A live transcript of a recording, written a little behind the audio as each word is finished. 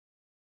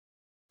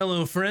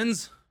Hello,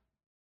 friends.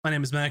 My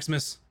name is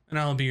Maximus, and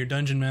I'll be your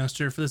dungeon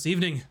master for this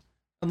evening.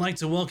 I'd like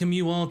to welcome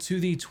you all to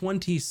the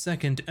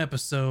 22nd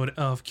episode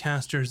of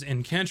Casters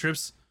and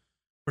Cantrips,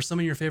 where some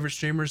of your favorite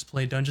streamers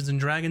play Dungeons and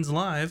Dragons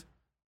live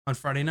on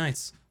Friday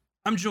nights.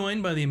 I'm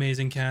joined by the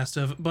amazing cast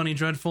of Bunny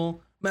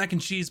Dreadful, Mac and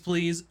Cheese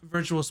Please,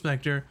 Virtual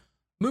Spectre,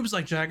 Moves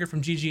Like Jagger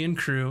from GG and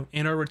Crew,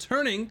 and our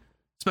returning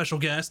special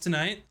guest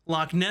tonight,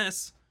 Loch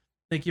Ness.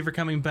 Thank you for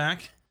coming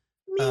back.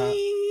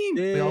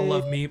 We all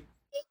love Meep.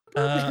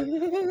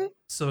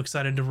 So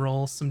excited to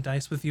roll some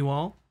dice with you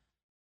all.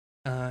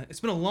 It's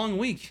been a long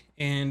week,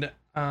 and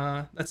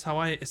that's how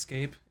I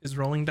escape, is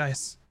rolling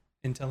dice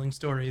and telling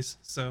stories.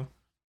 So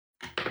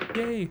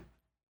yay.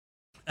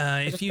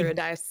 I If just you threw a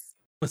dice.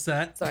 What's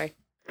that? Sorry,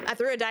 I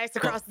threw a dice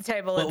across the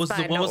table. What was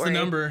the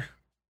number?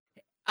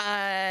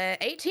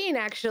 18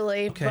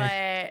 actually, Okay.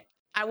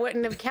 but I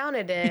wouldn't have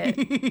counted it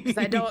because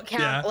I don't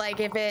count Yeah. like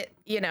if it,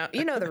 you know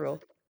the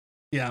rule.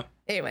 Yeah.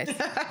 Anyways, We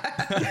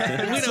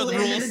know the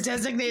rules. The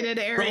designated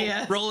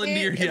area. Roll into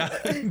your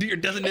into your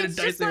designated It's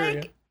dice just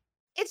area. like-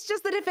 it's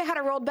just that if it had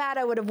a rolled bad,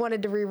 I would have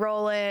wanted to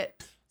re-roll it.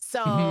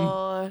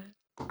 So,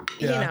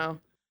 Yeah.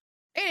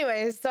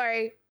 Anyways,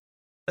 sorry.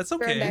 That's Throw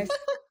a okay. dice.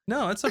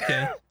 No, it's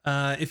okay.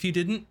 If you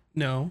didn't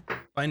know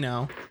by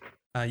now,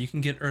 you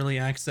can get early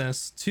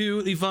access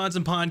to the VODs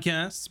and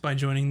podcasts by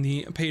joining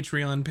the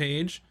Patreon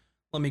page.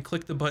 Let me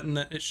click the button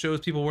that it shows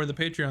people where the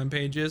Patreon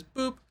page is.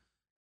 Boop.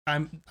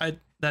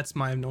 That's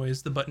my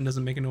noise. The button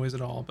doesn't make a noise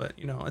at all, but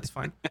it's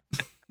fine.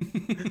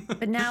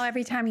 But now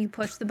every time you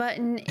push the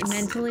button,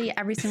 mentally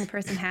every single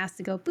person has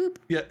to go boop.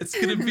 Yeah, it's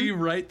gonna be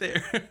right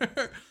there.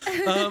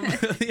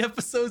 The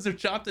episodes are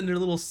chopped into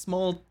little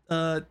small,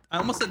 I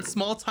almost said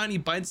small, tiny,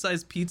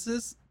 bite-sized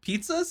pizzas.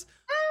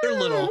 They're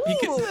little.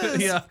 Pizzas.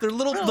 Yeah, they're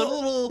little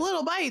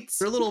bites.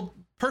 They're little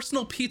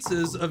personal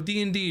pizzas of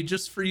D&D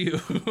just for you.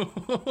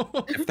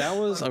 If that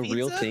was Love a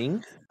real pizza?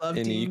 thing, Love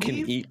and you can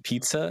D&D? eat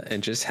pizza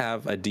and just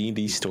have a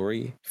D&D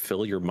story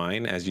fill your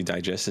mind as you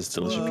digest this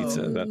delicious Whoa.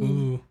 pizza,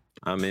 Ooh,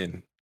 I'm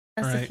in.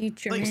 That's All the right.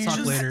 future, Like, man.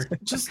 talk later.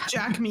 Just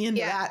jack me into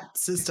Yeah. that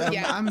system.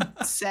 Yeah.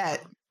 I'm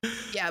set.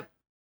 Yep.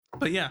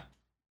 But yeah,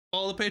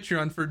 follow the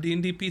Patreon for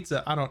D&D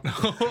pizza. I don't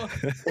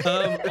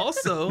know.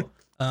 Also,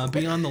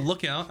 be on the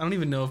lookout. I don't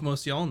even know if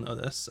most of y'all know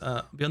this.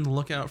 Be on the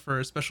lookout for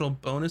a special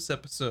bonus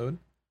episode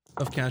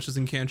of Casters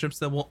and Cantrips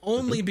that will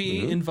only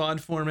be in VOD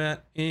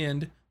format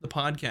and the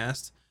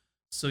podcast.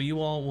 So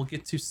you all will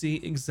get to see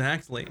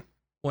exactly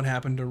what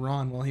happened to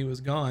Ron while he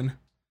was gone.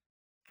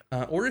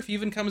 Or if he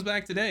even comes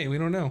back today. We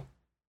don't know.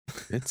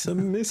 It's a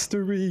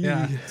mystery.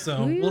 Yeah,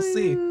 so we'll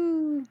see.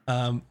 Woo.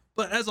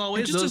 But as I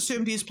always, just those,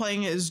 assumed he's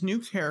playing his new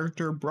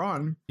character,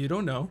 Braun. you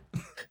don't know.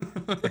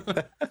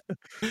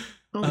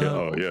 Oh,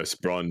 Oh, yes,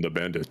 Braun the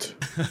Bandit.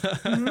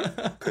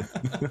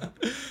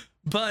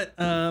 But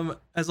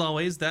as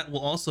always, that will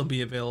also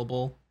be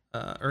available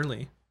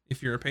early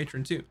if you're a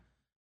patron too.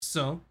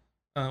 So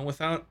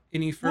without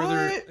any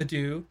further What?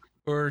 ado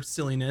or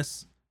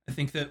silliness, I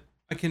think that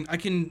I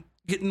can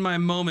get in my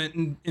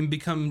moment and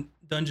become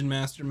Dungeon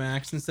Master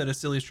Max instead of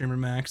Silly Streamer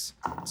Max.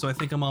 So I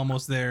think I'm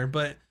almost there.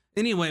 But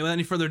anyway, without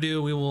any further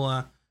ado, we will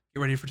get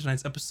ready for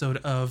tonight's episode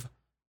of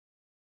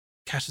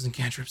Casters and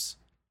Cantrips.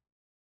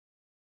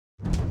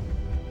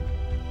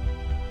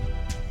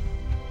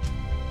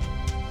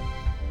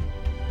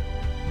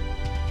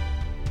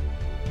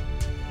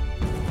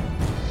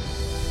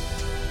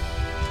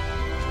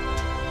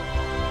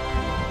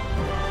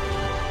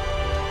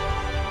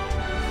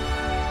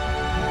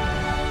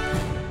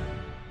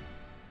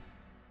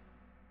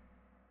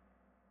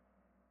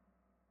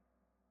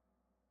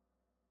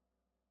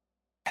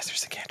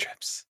 Casters and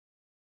Cantrips.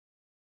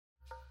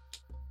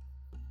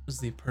 Was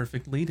the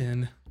perfect lead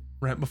in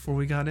right before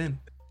we got in.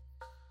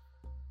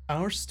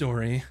 Our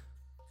story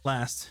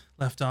last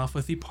left off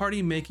with the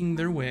party making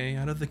their way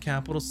out of the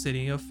capital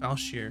city of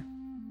Falshir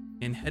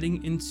and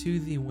heading into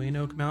the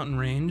Waynoak mountain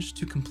range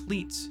to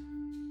complete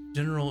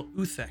General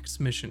Uthek's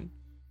mission.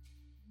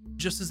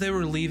 Just as they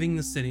were leaving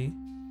the city,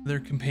 their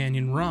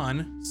companion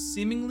Ron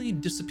seemingly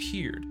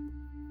disappeared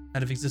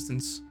out of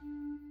existence.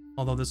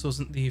 Although this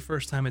wasn't the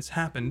first time it's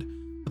happened,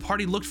 the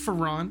party looked for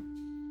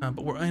Ron,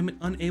 but were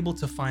unable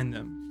to find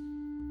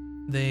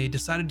them. They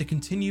decided to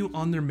continue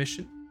on their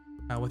mission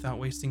without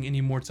wasting any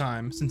more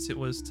time, since it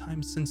was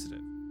time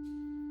sensitive.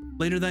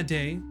 Later that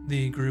day,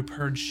 the group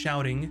heard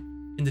shouting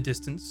in the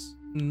distance,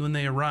 and when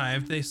they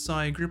arrived, they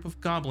saw a group of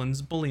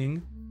goblins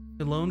bullying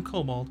a lone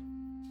kobold.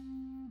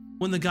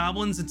 When the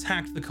goblins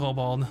attacked the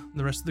kobold,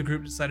 the rest of the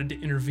group decided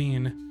to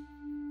intervene.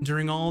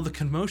 During all the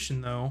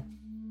commotion, though,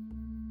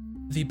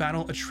 the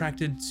battle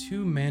attracted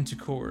two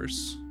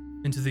manticores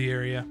into the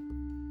area.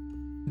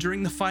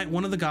 During the fight,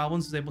 one of the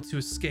goblins was able to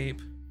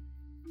escape,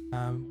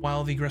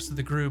 while the rest of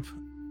the group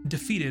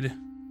defeated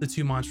the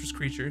two monstrous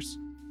creatures.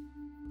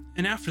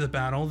 And after the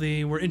battle,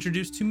 they were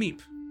introduced to Meep,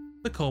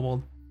 the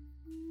kobold,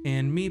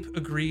 and Meep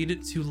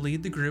agreed to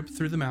lead the group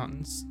through the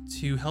mountains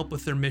to help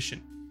with their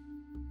mission.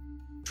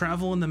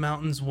 Travel in the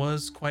mountains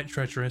was quite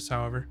treacherous,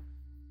 however.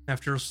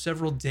 After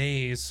several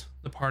days,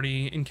 the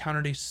party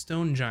encountered a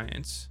stone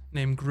giant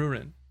named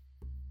Grurin.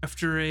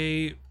 After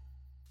a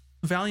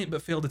valiant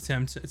but failed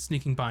attempt at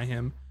sneaking by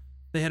him,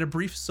 they had a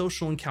brief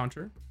social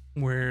encounter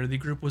where the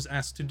group was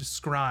asked to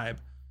describe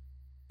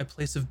a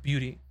place of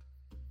beauty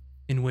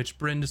in which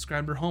Bryn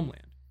described her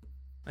homeland.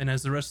 And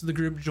as the rest of the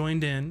group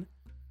joined in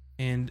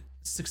and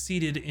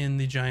succeeded in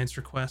the giant's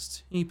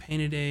request, he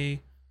painted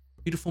a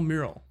beautiful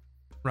mural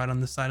right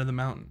on the side of the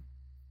mountain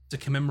to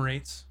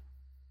commemorate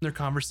their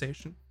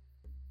conversation.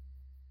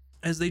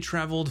 As they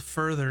traveled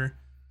further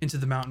into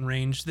the mountain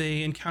range,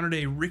 they encountered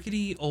a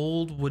rickety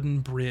old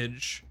wooden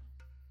bridge.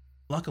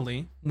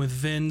 Luckily, with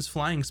Vin's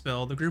flying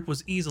spell, the group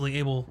was easily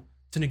able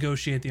to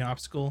negotiate the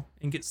obstacle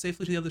and get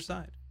safely to the other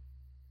side.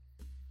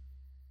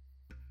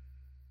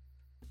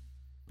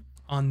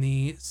 On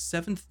the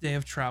 7th day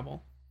of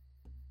travel,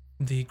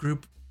 the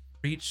group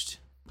reached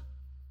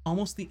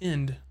almost the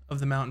end of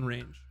the mountain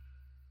range,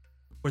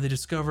 where they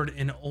discovered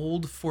an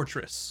old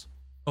fortress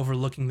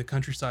overlooking the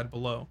countryside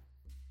below,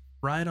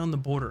 right on the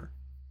border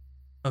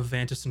of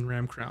Vantis and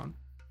Ramcrown,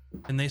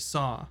 and they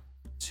saw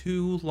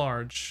 2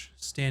 large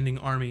standing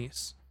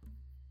armies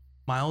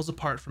miles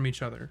apart from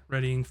each other,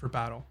 readying for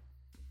battle.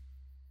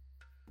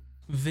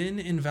 Vin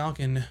and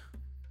Valken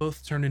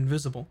both turned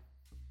invisible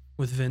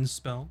with Vin's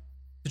spell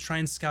to try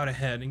and scout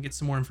ahead and get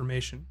some more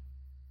information.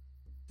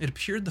 It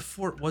appeared the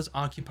fort was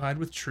occupied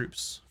with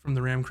troops from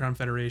the Ramcrown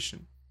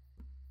Federation.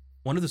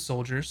 One of the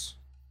soldiers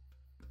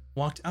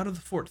walked out of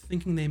the fort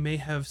thinking they may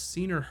have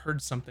seen or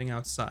heard something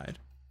outside.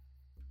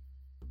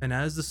 And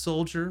as the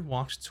soldier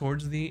walked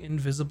towards the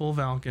invisible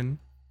Valken,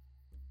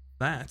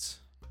 that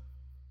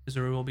is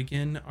where we will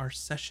begin our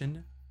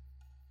session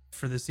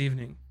for this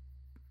evening.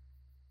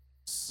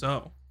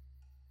 So,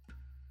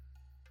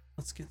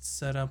 let's get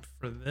set up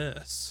for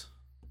this.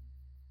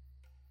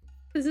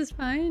 This is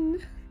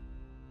fine.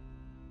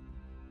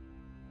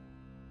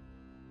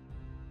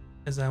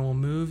 As I will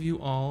move you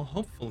all,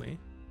 hopefully,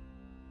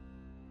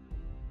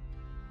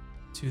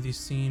 to the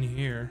scene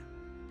here,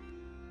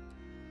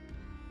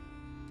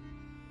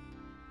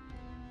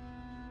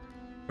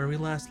 where we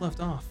last left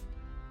off,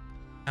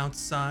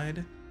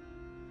 outside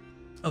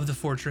of the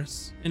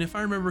fortress. And if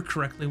I remember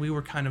correctly, we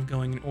were kind of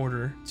going in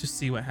order to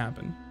see what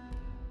happened.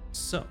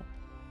 So,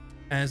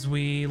 as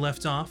we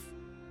left off,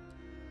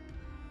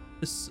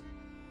 this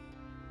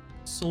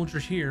soldier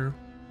here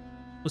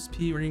was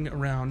peering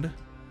around,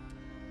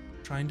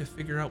 trying to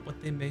figure out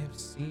what they may have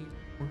seen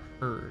or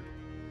heard.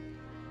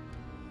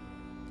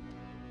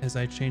 As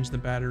I change the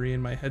battery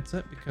in my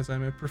headset because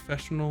I'm a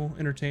professional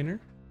entertainer,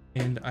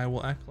 and I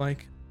will act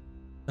like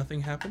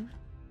nothing happened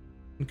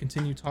and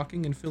continue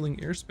talking and filling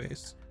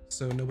airspace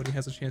so nobody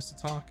has a chance to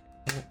talk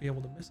and won't be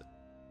able to miss it.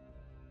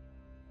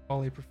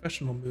 All a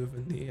professional move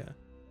in the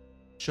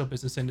show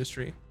business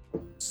industry.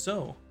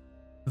 So,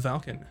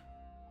 Valken,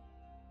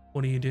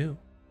 what do you do?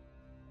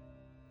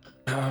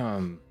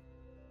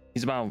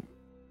 He's about,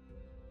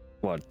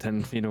 what,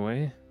 10 feet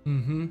away?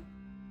 Mm-hmm.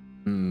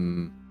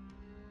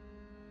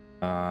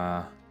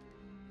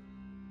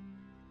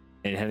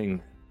 And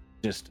heading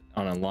just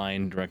on a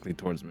line directly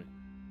towards me.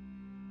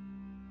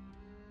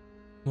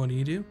 What do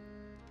you do?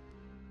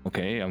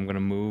 Okay, I'm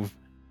gonna move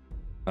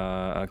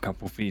a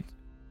couple feet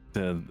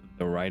to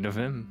the right of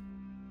him.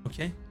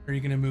 Okay. Are you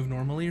gonna move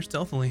normally or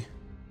stealthily?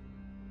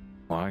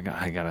 Well,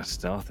 I gotta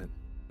stealth it.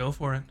 Go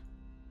for it.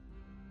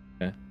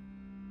 Okay.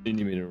 Do you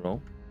need me to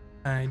roll?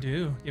 I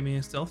do. Give me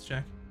a stealth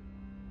check.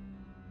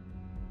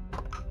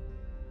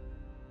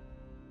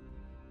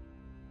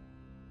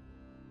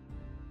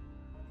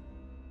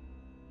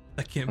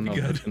 That can't I'm be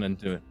not good. gonna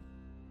do it.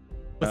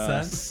 What's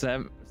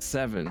that?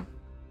 7.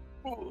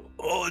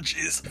 Oh,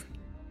 jeez.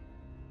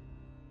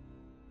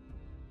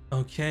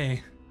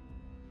 Okay.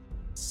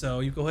 So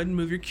you go ahead and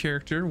move your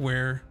character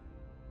where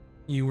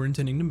you were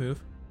intending to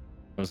move.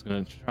 I was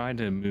gonna try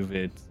to move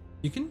it.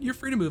 You're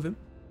free to move him.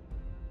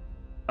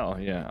 Oh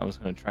yeah, I was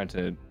gonna try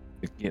to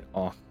get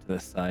off to the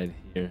side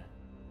here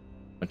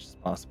as much as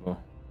possible,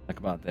 like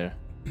about there.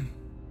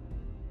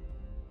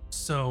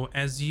 So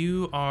as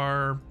you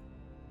are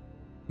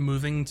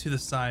moving to the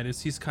side,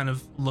 as he's kind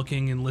of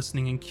looking and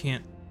listening and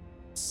can't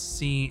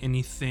see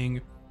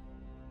anything,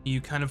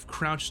 you kind of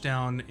crouch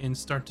down and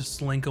start to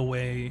slink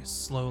away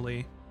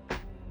slowly.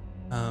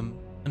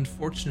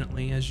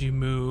 Unfortunately, as you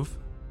move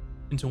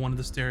into one of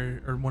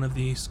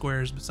the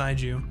squares beside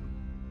you,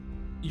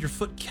 your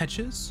foot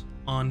catches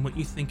on what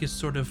you think is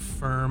sort of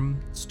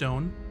firm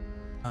stone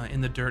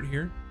in the dirt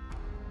here,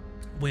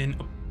 when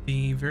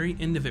the very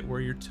end of it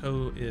where your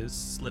toe is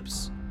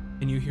slips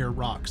and you hear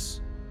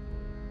rocks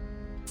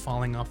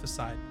falling off the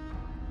side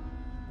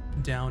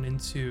down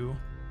into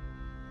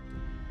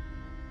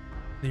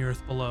the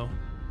earth below.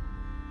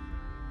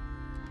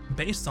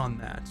 Based on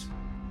that,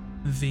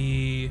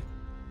 the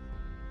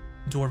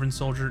dwarven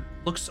soldier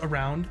looks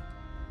around,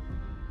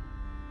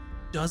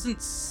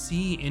 doesn't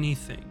see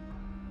anything,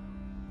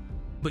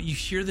 but you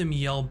hear them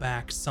yell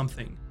back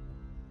something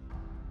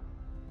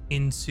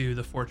into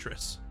the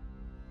fortress.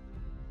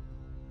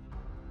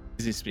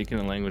 Is he speaking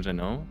a language I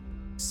know?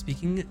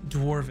 Speaking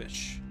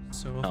Dwarvish.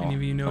 So if any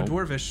of you know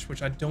Dwarvish,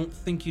 which I don't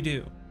think you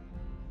do,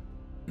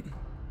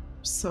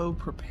 so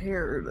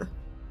prepared.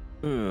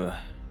 Ugh,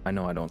 I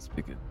know I don't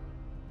speak it.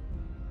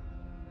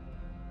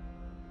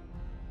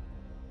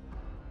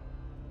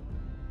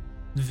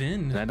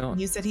 Vin. And I don't.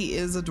 You said he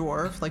is a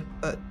dwarf. Like,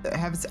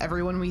 has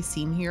everyone we've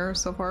seen here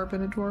so far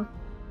been a dwarf?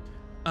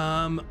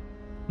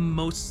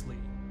 Mostly.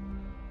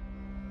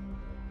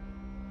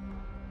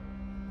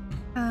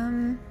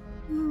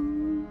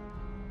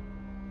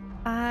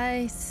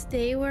 I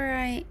stay where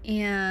I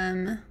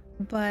am,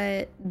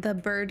 but the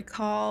bird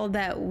call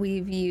that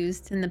we've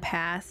used in the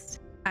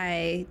past,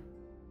 I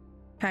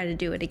try to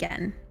do it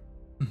again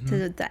Mhm.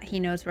 so that he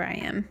knows where I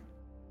am.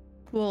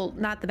 Well,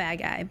 not the bad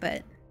guy,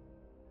 but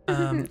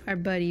our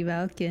buddy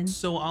Valken.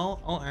 So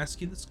I'll ask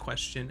you this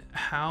question.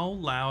 How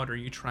loud are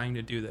you trying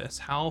to do this?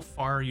 How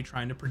far are you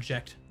trying to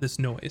project this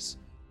noise?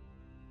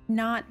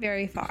 Not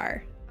very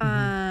far.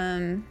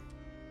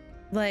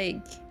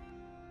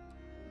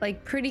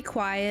 Like pretty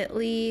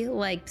quietly,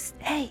 like,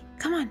 hey,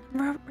 come on,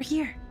 we're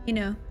here, you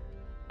know,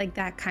 like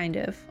that kind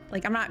of,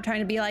 like, I'm not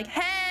trying to be like,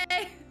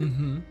 hey,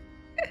 Mm-hmm.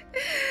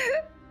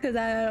 because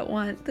I don't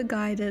want the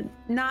guy to,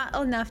 not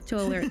enough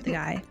to alert the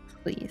guy,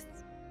 please.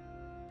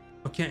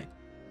 Okay.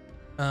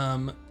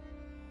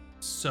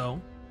 So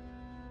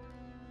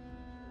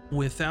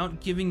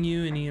without giving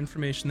you any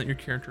information that your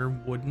character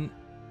wouldn't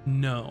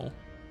know,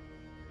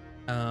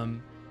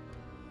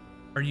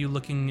 are you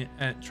looking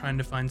at trying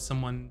to find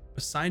someone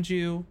beside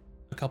you,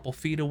 a couple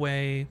feet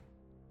away,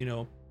 you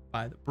know,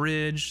 by the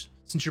bridge?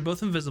 Since you're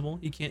both invisible,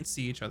 you can't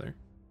see each other.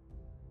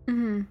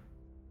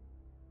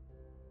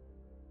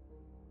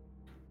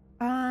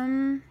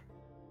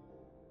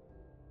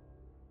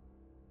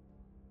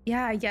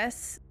 Yeah, I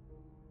guess.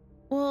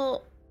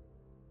 Well,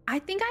 I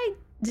think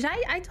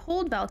I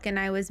told Valken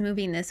I was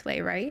moving this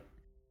way, right?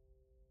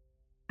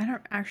 I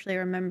don't actually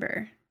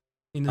remember.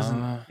 He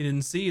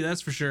didn't see you,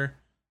 that's for sure.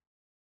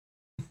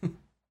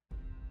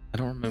 I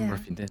don't remember Yeah.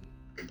 if you did.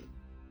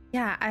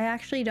 Yeah, I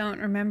actually don't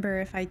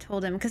remember if I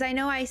told him, because I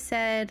know I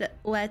said,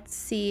 let's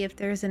see if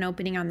there's an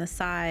opening on the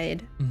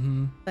side,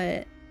 Mm-hmm.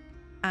 but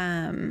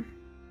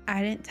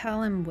I didn't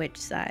tell him which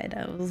side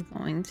I was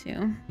going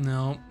to.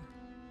 No.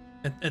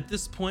 At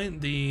this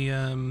point, the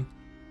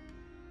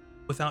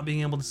without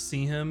being able to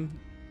see him,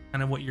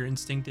 kind of what your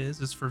instinct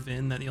is for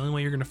Vin, that the only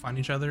way you're gonna find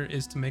each other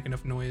is to make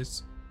enough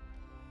noise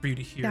for you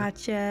to hear.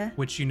 Gotcha.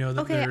 Which you know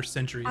that Okay, there are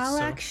sentries. I'll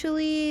so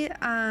actually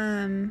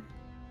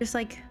just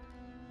like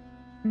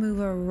move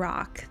a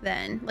rock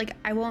then. Like,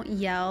 I won't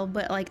yell,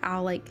 but like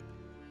I'll like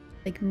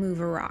move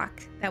a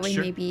rock. That way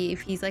Sure. maybe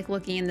if he's like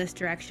looking in this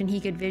direction, he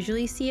could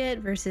visually see it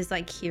versus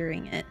like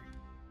hearing it.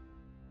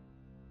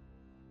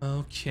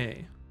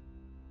 Okay.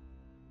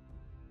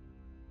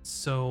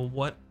 So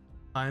what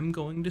I'm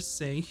going to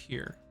say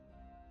here,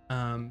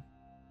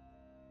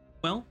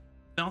 well,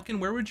 Falcon,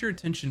 where would your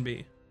attention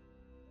be?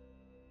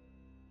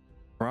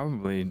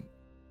 Probably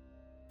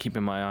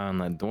keeping my eye on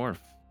that dwarf.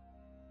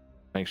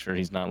 Make sure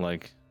he's not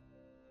like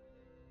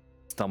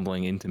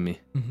stumbling into me.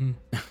 Mm-hmm.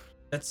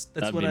 That's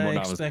That'd what be I what I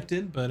was-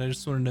 expected, but I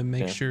just wanted to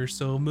make Yeah. sure.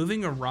 So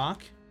moving a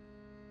rock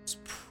is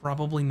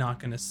probably not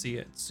going to see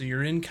it. So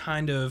you're in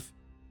kind of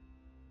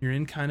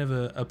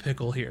a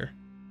pickle here.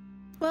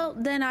 Well,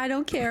 then I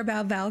don't care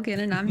about Valken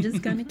and I'm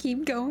just gonna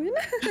keep going.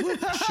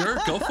 Sure,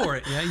 go for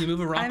it. Yeah, you move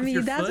a rock I with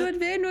your mean, that's foot. what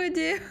Vin would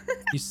do.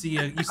 You see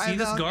this Hi,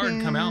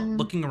 guard come out Valken.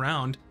 looking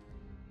around.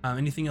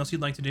 Anything else you'd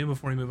like to do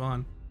before we move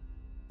on?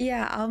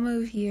 Yeah, I'll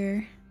move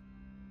here.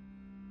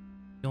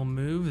 You'll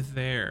move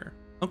there.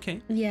 Okay.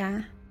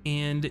 Yeah.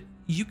 And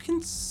you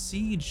can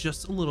see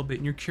just a little bit,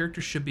 and your character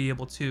should be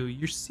able to.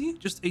 You see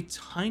just a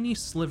tiny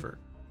sliver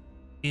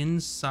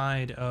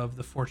inside of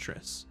the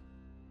fortress.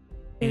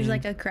 There's And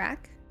like a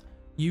crack.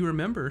 you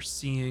remember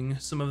seeing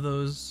some of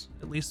those,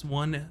 at least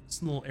one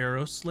little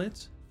arrow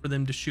slit for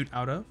them to shoot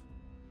out of,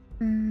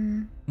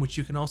 which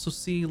you can also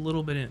see a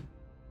little bit in.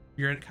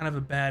 You're at kind of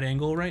a bad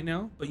angle right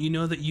now, but you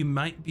know that you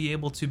might be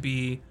able to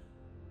be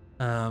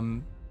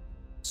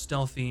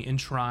stealthy and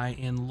try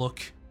and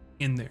look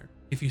in there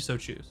if you so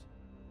choose.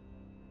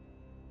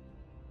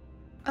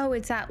 Oh,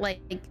 it's at like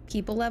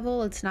people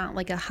level. It's not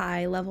like a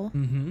high level.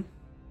 Mm-hmm.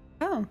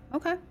 Oh,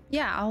 okay.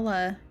 Yeah, I'll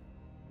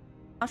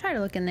try to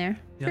look in there.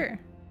 Yeah. Sure.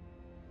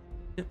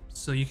 Yep.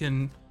 So you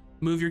can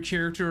move your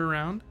character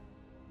around,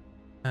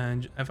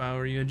 and if I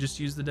were you, I'd just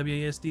use the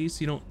WASD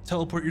so you don't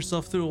teleport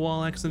yourself through a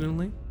wall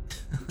accidentally.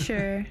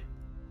 Sure.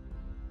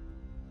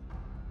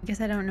 I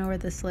guess I don't know where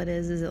the slit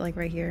is. Is it like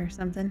right here or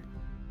something?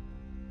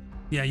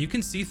 Yeah, you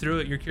can see through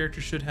it. Your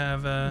character should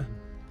have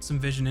some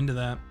vision into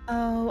that.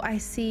 Oh, I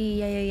see.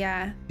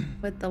 Yeah.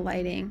 With the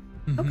lighting.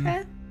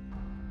 Mhm.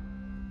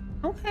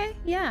 Okay,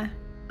 yeah.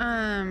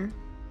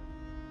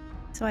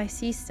 So I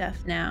see stuff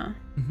now.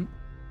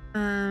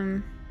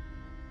 Mhm.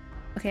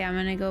 Okay, I'm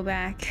gonna go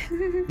back.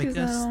 Make 'Cause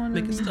I don't wanna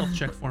make a be- stealth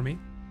check for me.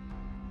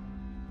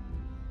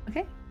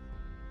 Okay.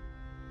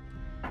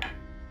 Let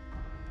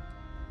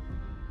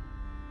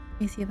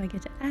me see if I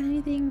get to add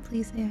anything.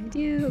 Please say I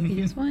do. Okay,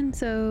 just one.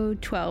 So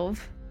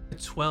 12.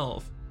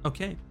 12.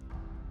 Okay.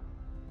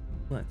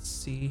 Let's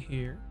see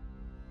here.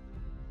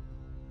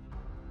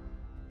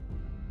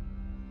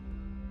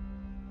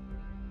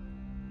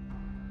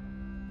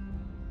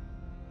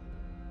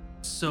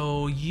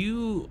 So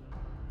you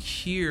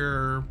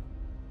hear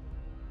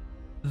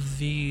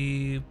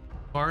the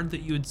guard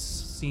that you had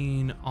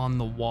seen on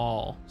the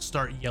wall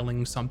start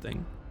yelling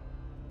something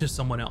to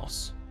someone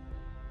else.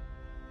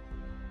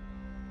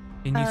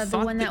 And you The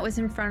thought one that was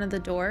in front of the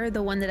door,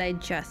 the one that I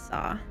just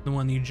saw. the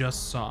one you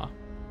just saw.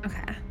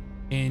 Okay.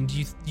 And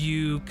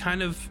you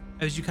kind of,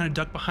 as you kind of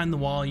duck behind the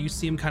wall, you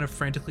see him kind of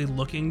frantically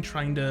looking,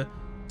 trying to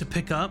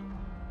pick up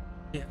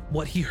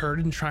what he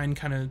heard and try and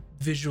kind of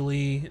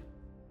visually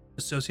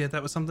associate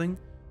that with something.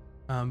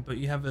 But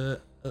you have a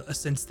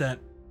sense that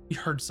you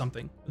heard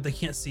something, but they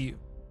can't see you.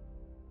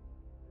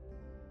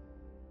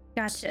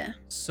 Gotcha.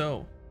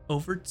 So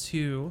over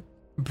to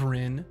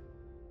Bryn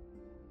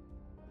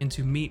and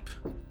to Meep.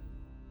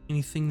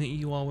 Anything that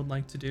you all would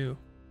like to do?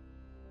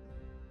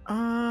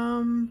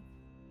 I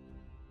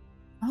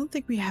don't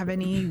think we have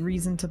any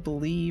reason to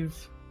believe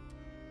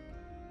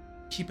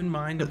Keep in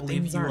mind, I that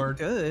believe things you aren't are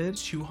good.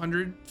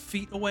 200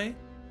 feet away.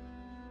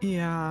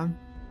 Yeah.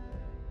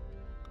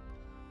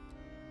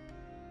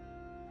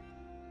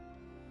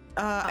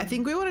 I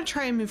think we want to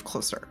try and move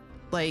closer.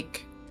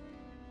 Like,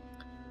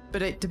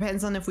 but it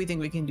depends on if we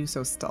think we can do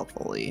so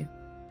stealthily.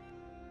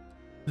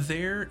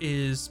 There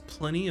is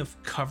plenty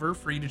of cover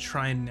for you to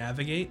try and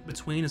navigate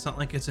between. It's not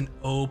like it's an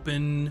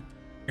open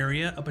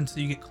area up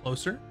until you get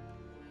closer.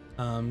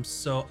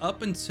 So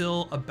up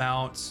until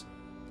about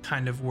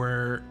kind of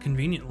where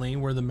conveniently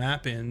where the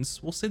map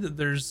ends, we'll say that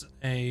there's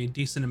a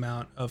decent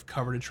amount of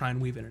cover to try and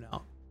weave in and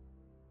out.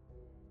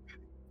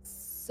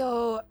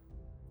 So,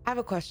 I have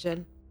a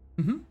question.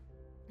 Mm-hmm.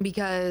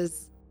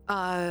 Because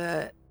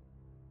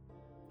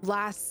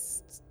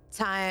last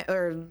time,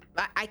 or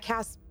I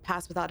cast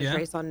Pass Without a Yeah.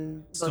 Trace on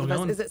both Still of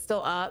going. us. Is it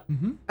still up?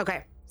 Mm-hmm.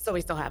 Okay, so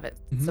we still have it,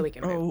 Mhm. so we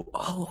can move.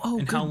 Oh.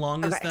 And how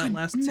long is Okay. that Good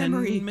last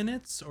memory. 10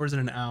 minutes or is it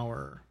an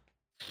hour?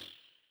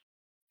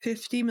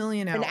 50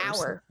 million hours. An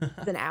hour.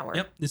 It's an hour.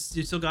 Yep, you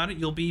still got it.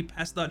 You'll be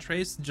past that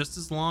trace just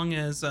as long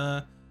as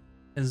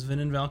Vin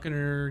and Valken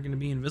are going to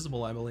be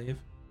invisible, I believe.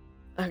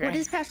 Okay. What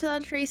does Pass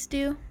Without a Trace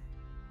do?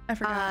 I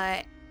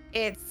forgot.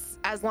 It's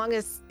as long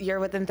as you're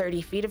within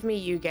 30 feet of me,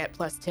 you get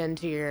 +10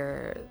 to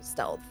your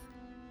stealth.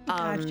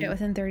 Gotcha,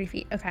 within 30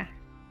 feet. Okay.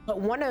 But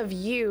one of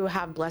you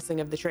have Blessing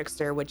of the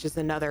Trickster, which is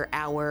another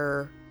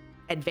hour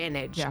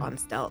advantage Yeah. on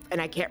stealth. And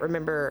I can't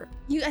remember.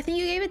 I think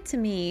you gave it to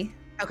me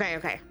Okay.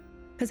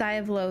 because I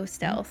have low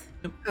stealth.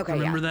 Yep. Okay,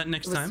 Remember yeah. that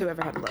next It was time.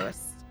 whoever had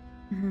lowest.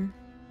 Mm-hmm.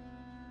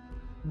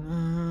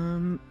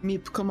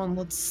 Meep, come on,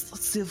 let's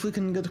see if we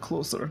can get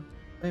closer.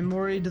 I'm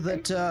worried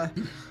that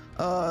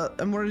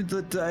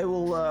I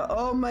will.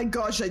 Oh my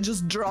gosh! I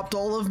just dropped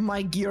all of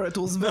my gear. It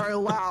was very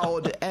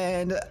loud,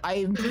 and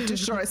I'm pretty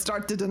sure I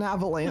started an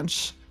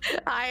avalanche.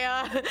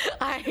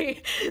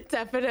 I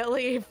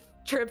definitely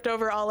tripped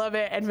over all of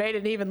it and made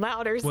an even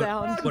louder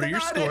sound. What are your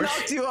God, it scores?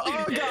 knocked you.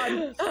 Oh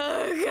god!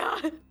 Oh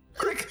god.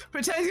 Quick,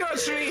 pretend you're a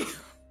tree.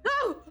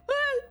 Oh.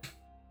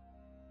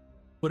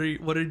 What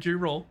did you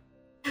roll?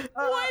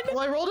 Well,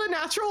 I rolled a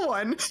natural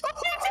one.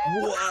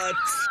 What?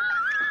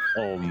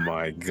 Oh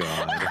my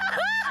god.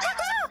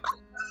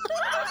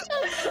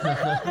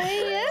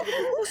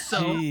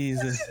 So,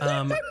 Jesus.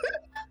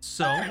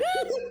 so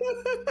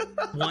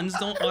ones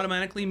don't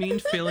automatically mean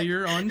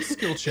failure on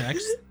skill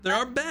checks. They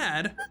are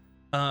bad.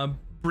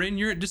 Bryn,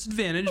 you're at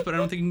disadvantage, but I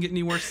don't think you can get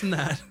any worse than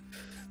that.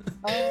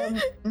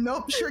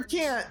 Nope, sure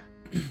can't.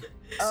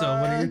 So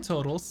what are your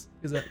totals?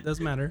 Because that does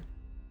matter.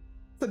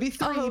 So it'd be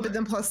 3, Oh. but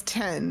then plus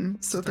 10,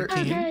 so 13.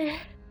 Okay.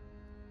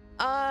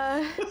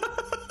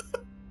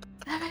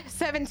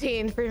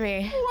 17 for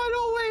me. What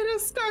a way to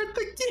start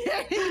the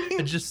game!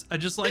 I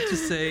just like to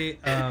say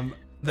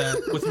that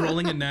with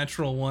rolling a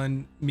natural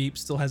one, Meep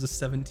still has a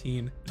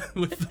 17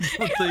 with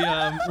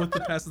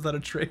the Pass Without a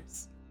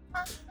Trace.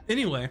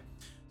 Anyway,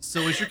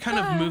 so as you're kind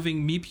of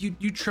moving, Meep,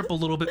 you trip a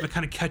little bit, but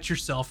kind of catch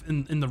yourself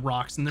in the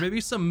rocks, and there may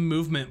be some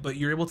movement, but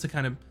you're able to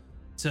kind of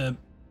to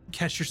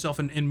catch yourself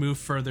and move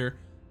further.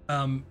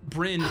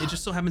 Bryn, it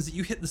just so happens that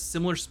you hit the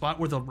similar spot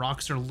where the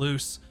rocks are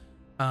loose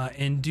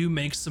and do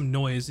make some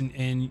noise,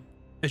 and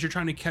as you're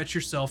trying to catch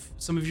yourself,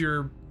 some of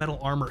your metal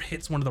armor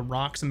hits one of the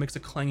rocks and makes a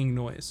clanging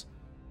noise,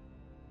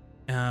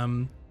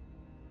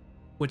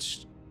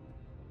 which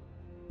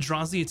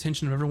draws the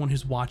attention of everyone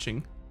who's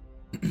watching.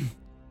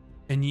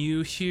 And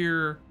you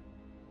hear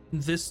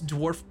this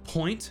dwarf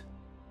point,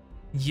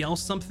 yell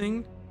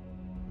something.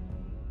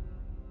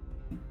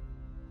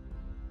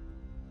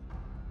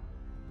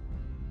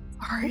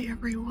 Sorry,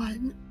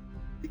 everyone.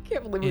 I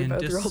can't believe we And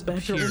both rolled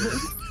natural disappear.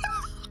 ones.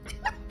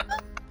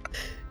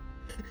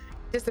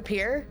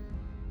 Disappear?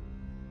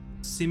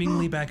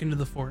 Seemingly back into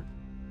the fort.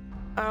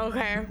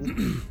 Okay.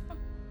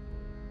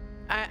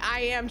 I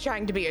am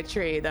trying to be a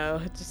tree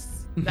though. Just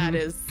that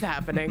is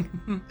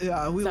happening.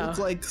 Yeah, we So- look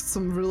like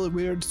some really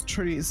weird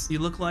trees. You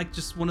look like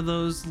just one of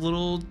those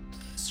little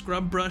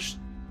scrub brush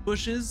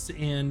bushes,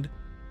 and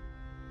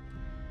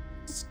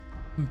it's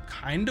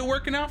kind of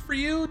working out for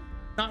you.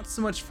 Not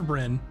so much for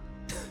Bryn.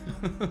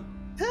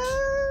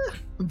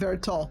 I'm very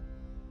tall.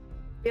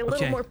 Be a little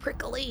Okay. more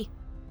prickly.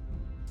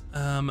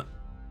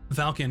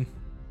 Valken,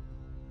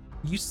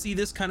 You see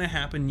this kind of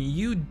happen.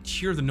 You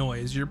hear the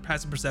noise. Your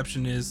passive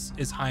perception is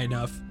high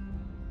enough.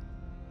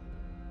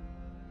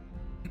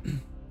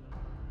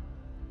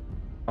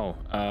 Oh,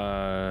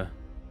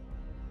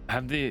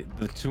 have the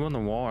two on the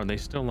wall, are they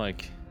still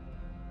like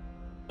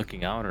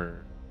looking out,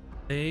 or?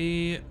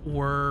 They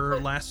were,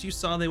 last you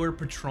saw, they were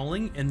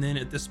patrolling, and then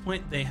at this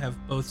point they have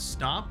both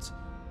stopped,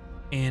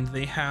 and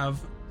they have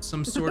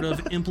some sort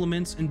of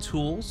implements and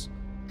tools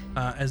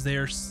as they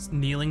are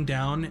kneeling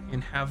down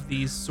and have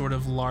these sort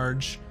of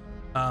large,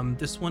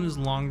 this one is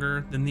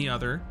longer than the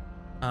other,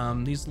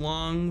 these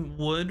long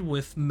wood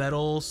with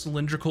metal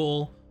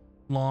cylindrical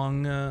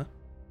long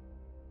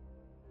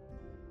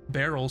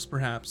barrels,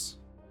 perhaps.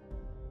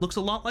 Looks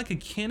a lot like a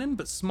cannon,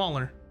 but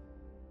smaller.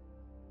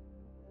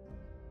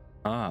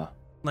 Ah,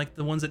 Like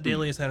the ones that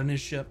Dalius had on his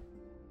ship.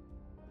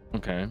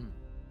 okay.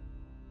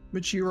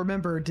 Which you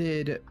remember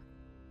did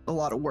a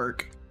lot of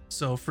work.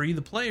 So for you,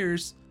 the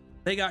players,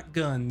 they got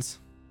guns.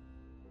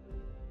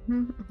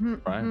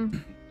 Right.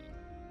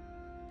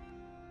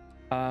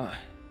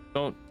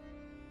 So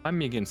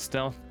I'm against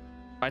stealth.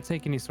 If I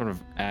take any sort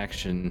of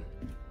action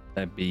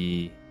that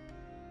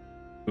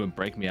would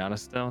break me out of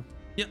stealth.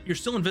 Yep, you're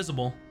still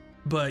invisible,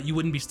 but you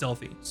wouldn't be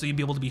stealthy, so you'd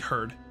be able to be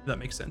heard, if that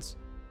makes sense.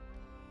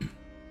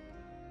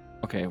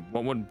 Okay,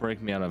 what would break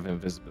me out of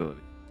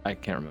invisibility? I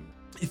can't remember.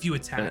 If you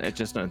attack It's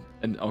just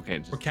okay.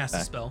 Just or cast a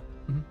attack. spell.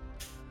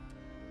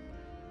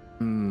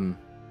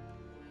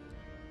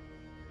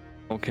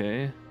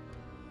 Okay.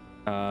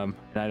 And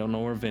I don't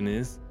know where Vin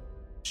is.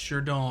 Sure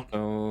don't.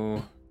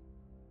 So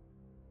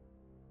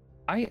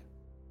I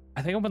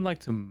think I would like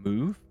to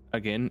move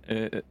again.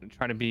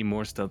 Try to be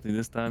more stealthy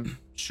this time,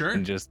 Sure,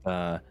 and just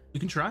you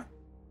can try.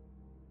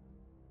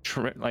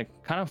 like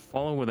kind of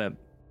follow where that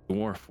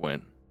dwarf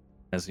went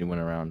as he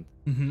went around.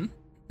 Mm-hmm.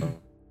 So,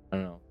 I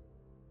don't know.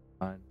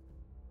 Fine.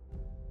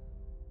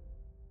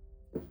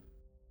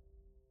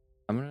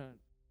 I'm gonna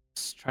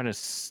try to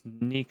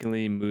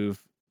sneakily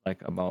move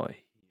like about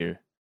here.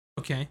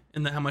 Okay,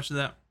 and then how much of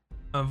that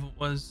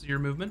was your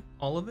movement?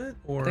 All of it,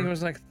 or I think it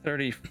was like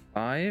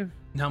 35.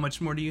 and how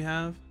much more do you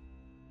have?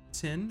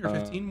 10 or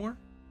 15 more?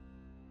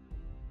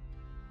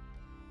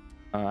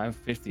 I have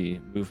 50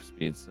 move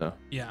speed, so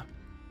Yeah.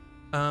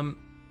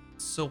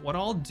 So what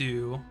I'll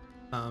do,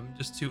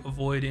 just to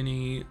avoid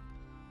any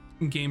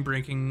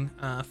game-breaking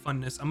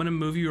funness, I'm gonna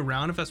move you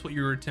around if that's what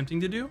you were attempting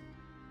to do.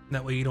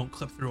 That way you don't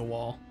clip through a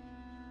wall.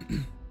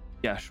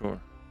 yeah, sure.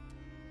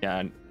 Yeah,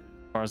 as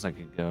far as I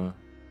could go.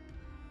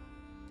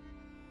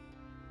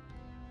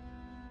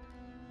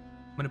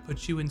 I'm gonna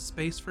put you in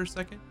space for a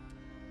second.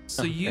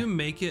 So Okay. you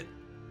make it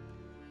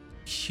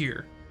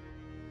here.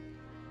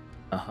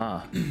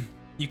 Uh-huh.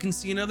 You can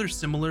see another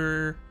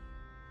similar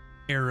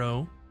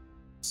arrow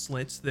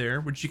slits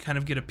there, which you kind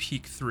of get a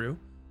peek through.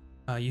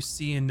 You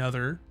see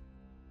another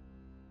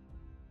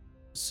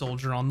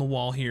soldier on the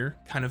wall here,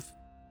 kind of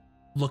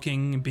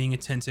looking and being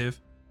attentive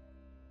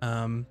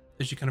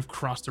as you kind of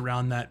crossed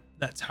around that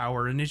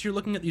tower. And as you're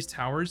looking at these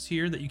towers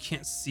here that you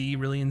can't see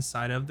really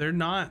inside of,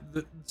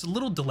 it's a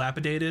little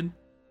dilapidated.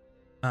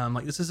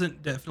 Like this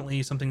isn't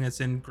definitely something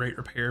that's in great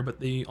repair, but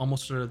they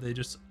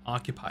just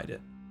occupied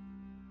it.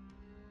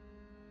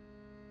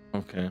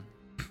 Okay.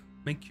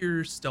 Make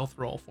your stealth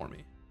roll for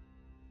me.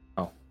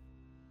 Oh.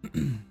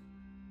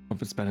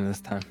 Hope it's better this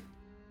time.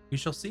 You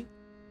shall see.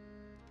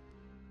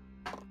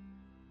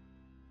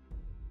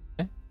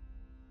 Okay.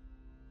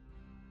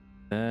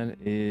 That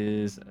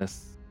is a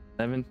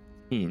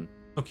 17.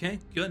 Okay,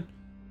 good.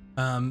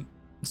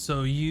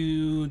 So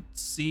you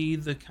see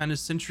the kind of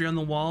sentry on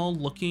the wall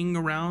looking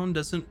around,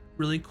 doesn't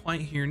really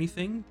quite hear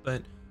anything,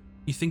 but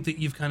you think that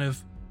you've kind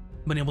of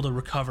been able to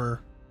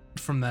recover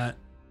from that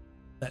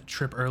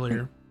trip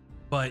earlier.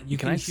 But you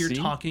Can can I hear see?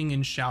 talking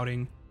and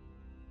shouting.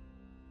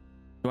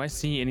 Do I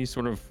see any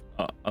sort of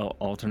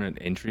alternate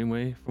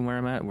entryway from where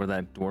I'm at, where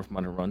that dwarf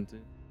might have run to?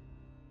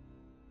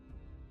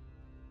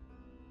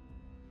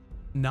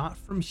 Not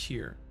from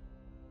here.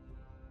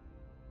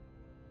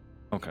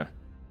 Okay.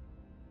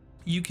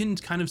 You can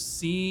kind of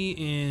see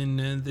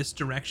in this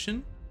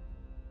direction.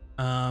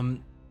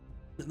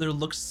 There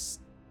looks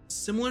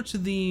similar to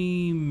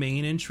the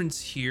main entrance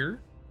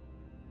here,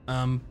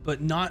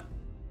 but not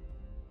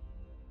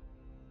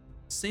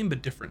same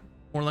but different.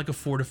 More like a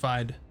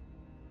fortified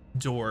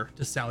door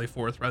to sally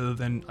forth rather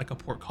than like a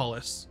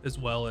portcullis, as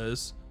well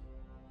as,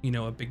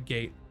 a big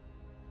gate.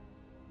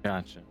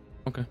 Gotcha.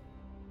 Okay.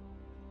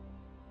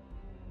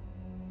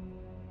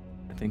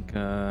 I think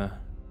I'm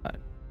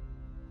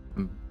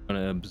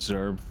gonna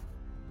observe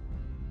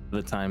for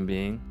the time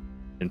being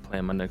and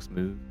plan my next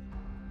move.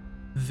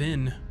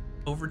 Vin,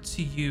 over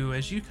to you.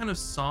 As you kind of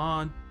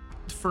saw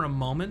for a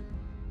moment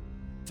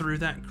through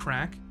that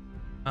crack,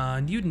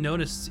 and you'd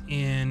noticed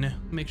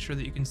make sure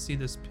that you can see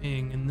this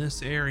ping in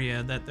this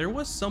area, that there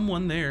was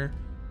someone there,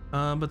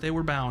 but they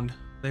were bound.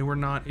 They were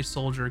not a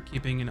soldier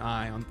keeping an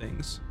eye on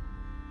things.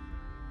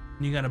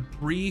 And you got a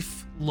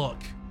brief look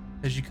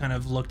as you kind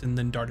of looked and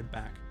then darted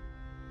back.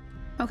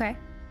 Okay.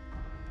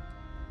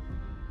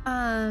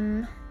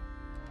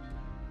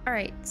 All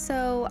right,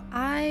 so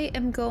I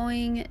am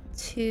going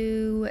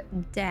to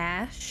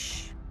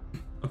dash.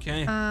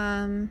 Okay.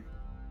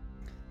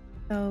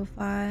 So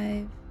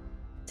 5,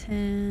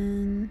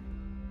 10.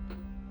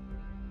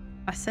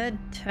 I said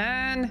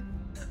 10.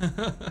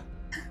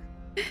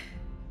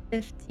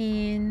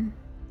 15,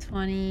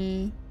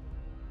 20,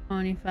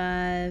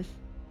 25,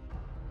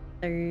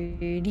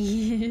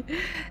 30,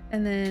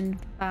 and then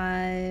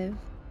 5,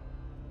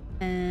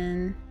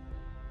 10,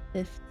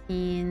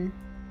 15,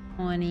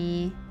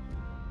 20,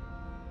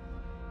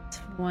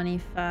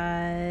 25,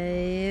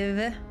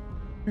 and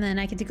then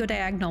I get to go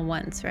diagonal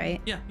once,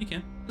 right? Yeah, you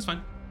can. That's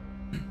fine.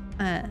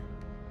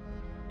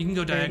 You can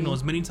go diagonal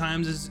as many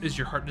times as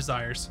your heart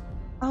desires.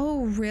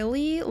 Oh,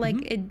 really? Like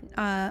it?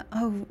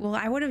 Oh, well,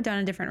 I would have done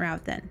a different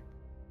route then,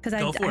 because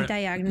I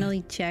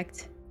diagonally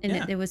checked,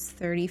 and it was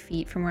 30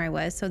 feet from where I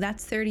was. So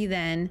that's 30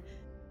 then,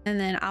 and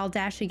then I'll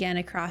dash again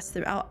across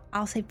the.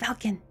 I'll say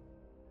Falcon,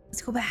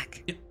 let's go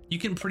back. Yeah, you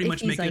can pretty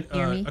much make it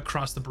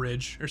across the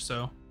bridge or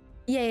so.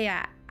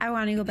 Yeah. I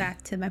want to go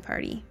back to my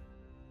party.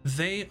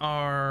 They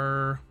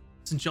are,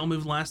 since y'all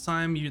moved last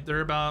time,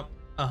 they're about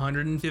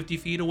 150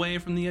 feet away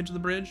from the edge of the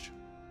bridge.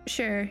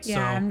 Sure. Yeah,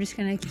 so, I'm just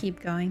gonna keep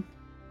going.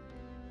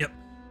 Yep.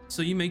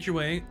 So you make your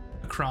way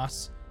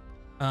across,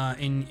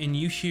 and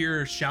you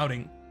hear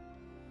shouting.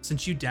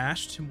 Since you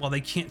dashed, while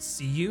they can't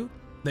see you,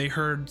 they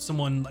heard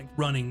someone like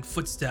running,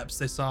 footsteps.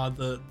 They saw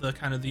the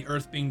kind of the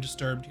earth being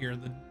disturbed here,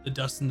 the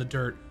dust and the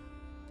dirt.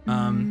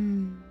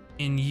 And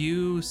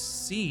you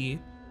see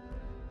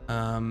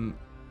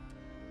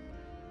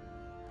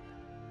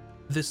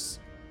this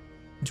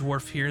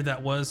dwarf here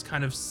that was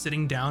kind of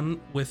sitting down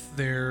with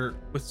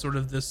sort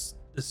of this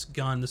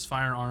gun, this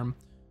firearm.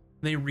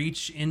 They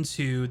reach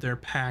into their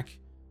pack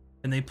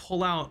and they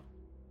pull out,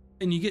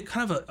 and you get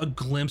kind of a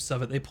glimpse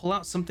of it. They pull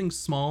out something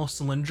small,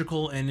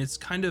 cylindrical, and it's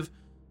kind of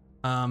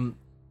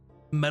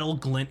metal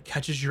glint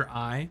catches your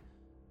eye.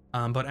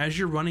 But as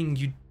you're running,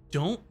 you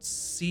don't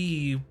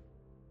see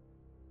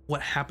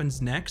what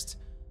happens next.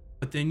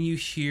 But then you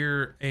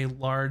hear a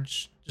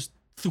large just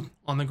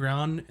on the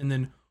ground, and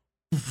then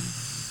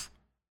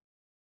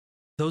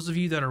those of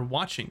you that are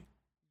watching,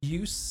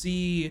 you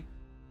see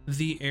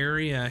the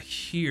area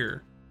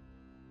here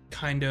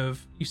kind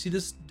of, you see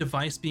this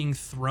device being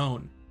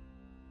thrown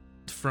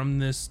from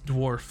this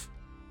dwarf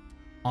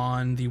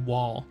on the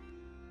wall.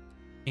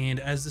 And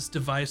as this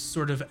device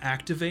sort of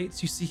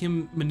activates, you see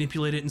him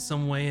manipulate it in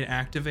some way. It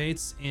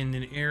activates in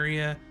an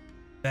area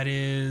that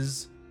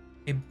is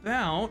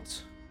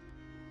about,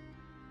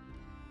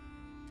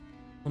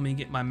 let me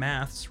get my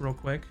maths real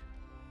quick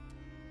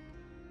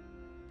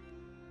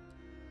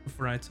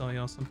before I tell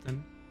y'all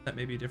something that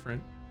may be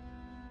different.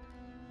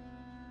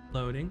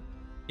 Loading.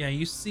 Yeah,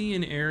 you see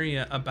an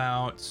area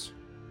about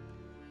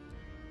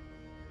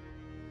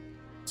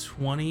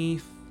 20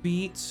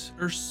 feet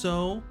or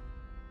so,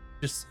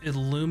 just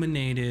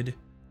illuminated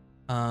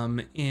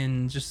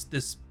in just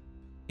this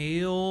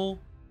pale,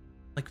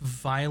 like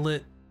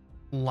violet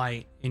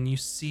light, and you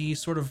see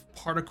sort of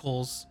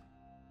particles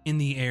in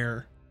the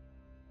air,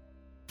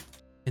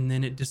 and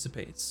then it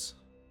dissipates.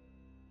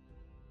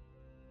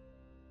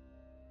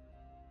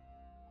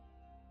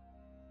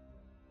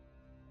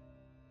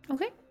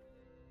 Okay.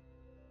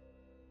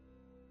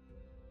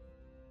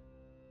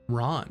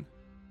 Ron.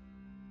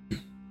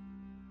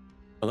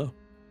 Hello.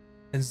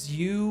 As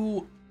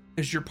your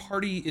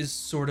party is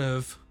sort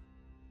of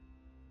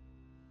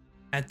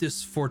at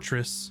this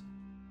fortress,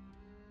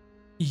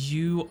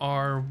 you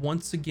are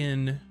once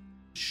again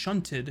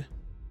shunted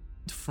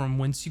from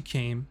whence you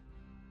came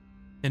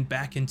and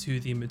back into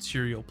the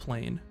material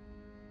plane.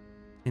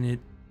 And it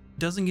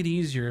doesn't get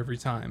easier every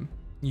time.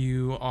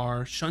 You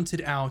are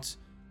shunted out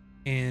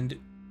and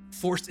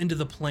forced into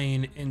the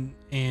plane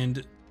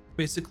and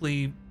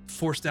basically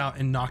forced out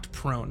and knocked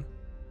prone.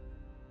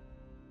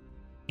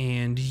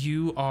 And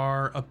you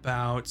are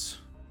about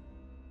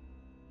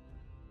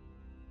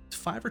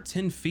 5 or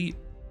 10 feet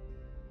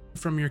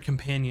from your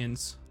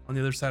companions on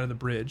the other side of the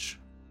bridge,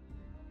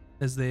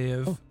 as they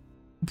have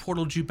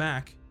portaled you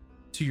back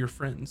to your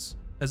friends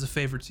as a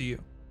favor to you.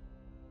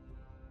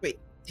 Wait,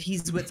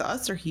 he's with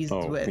us or he's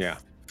with? Yeah,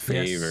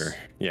 favor.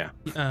 Yes.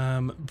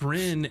 Yeah.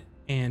 Bryn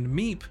and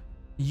Meep,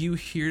 you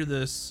hear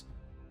this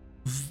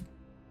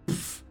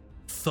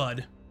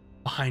thud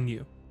behind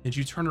you. As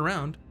you turn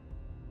around,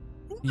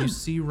 you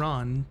see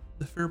Ron,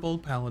 the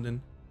Firbolg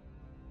Paladin.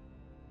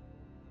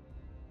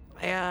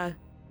 I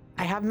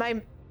have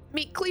my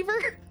meat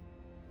cleaver.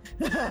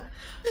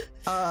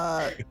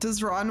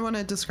 Does Ron want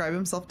to describe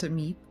himself to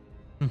me?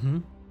 Mm-hmm.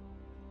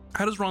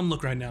 How does Ron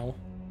look right now?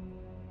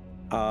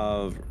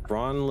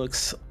 Ron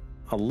looks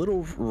a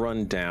little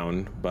run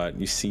down, but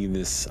you see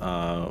this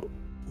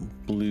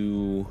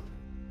blue-ish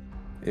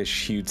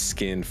hued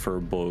skin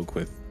Firbolg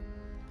with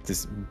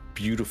this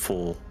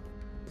beautiful,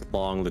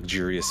 long,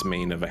 luxurious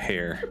mane of a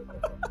hair,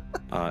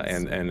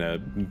 and a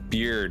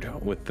beard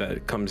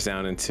that comes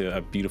down into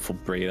a beautiful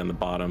braid on the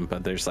bottom.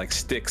 But there's like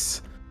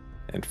sticks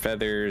and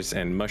feathers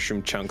and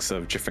mushroom chunks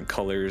of different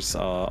colors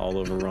all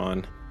over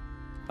Ron.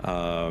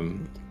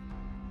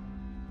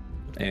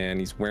 and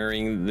he's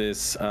wearing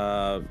this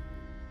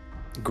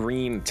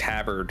green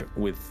tabard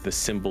with the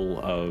symbol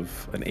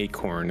of an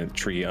acorn, a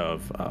tree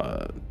of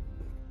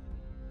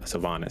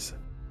Sylvanas.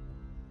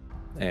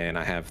 And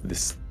I have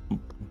this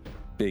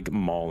big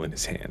maul in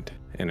his hand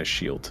and a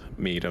shield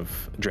made of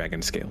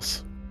dragon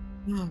scales.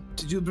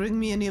 Did you bring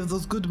me any of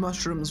those good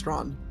mushrooms,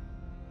 Ron?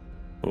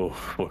 Well,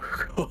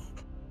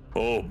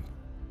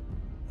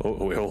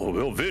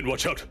 Vin,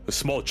 watch out! A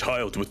small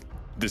child with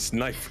this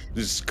knife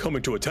is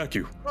coming to attack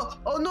you.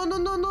 Oh no!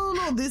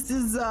 This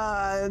is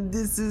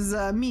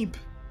Meep.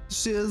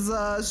 She's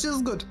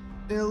good.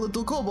 A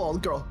little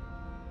kobold girl.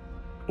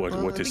 What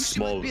I is think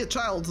small? She might be a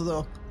child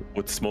though.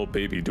 What's small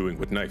baby doing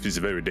with knife is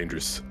very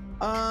dangerous.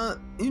 I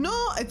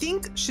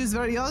think she's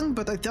very young,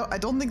 but I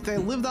don't think they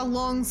live that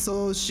long,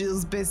 so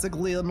she's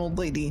basically an old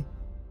lady.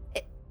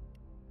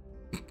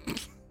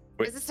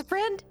 Is this a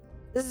friend?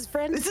 This is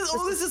friend? This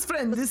is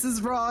friend. This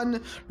is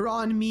Ron,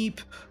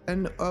 Meep,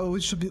 and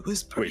we should be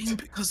whispering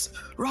because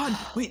Ron,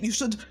 wait, you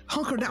should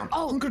hunker down.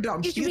 Hunker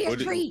down. You should be a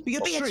tree. Be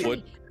a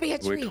tree. Be a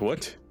tree. Wait,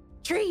 what?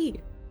 Tree.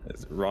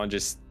 Ron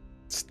just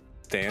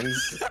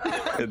stands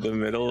in the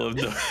middle of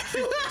the.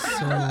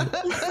 So,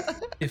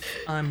 if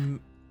I'm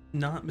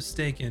not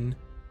mistaken,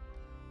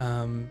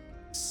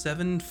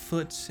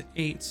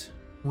 7'8"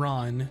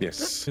 Ron,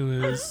 Yes. who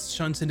is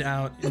shunted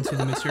out into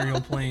the material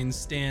plane,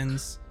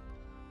 stands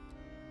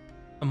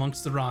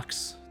amongst the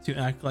rocks to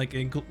act like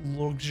a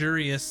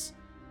luxurious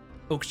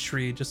oak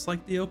tree, just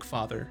like the Oak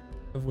Father,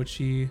 of which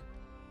he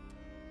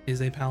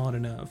is a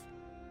paladin of.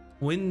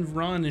 When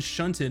Ron is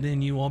shunted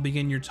and you all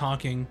begin your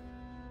talking,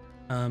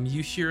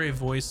 you hear a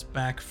voice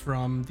back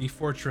from the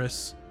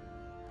fortress,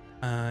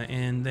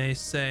 and they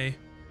say,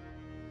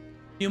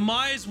 "You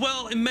might as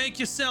well make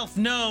yourself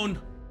known.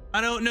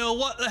 I don't know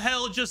what the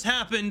hell just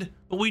happened,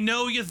 but we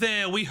know you're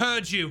there. We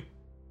heard you."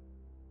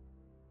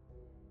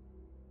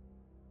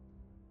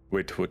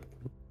 Wait,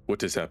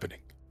 what is happening?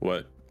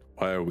 Why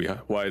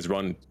is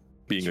Ron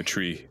being a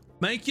tree?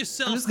 Make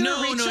yourself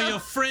known or your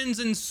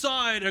friends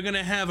inside are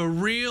gonna have a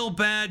real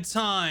bad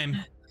time.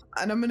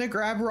 And I'm gonna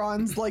grab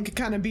Ron's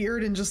kind of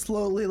beard and just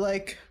slowly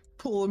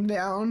pull him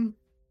down.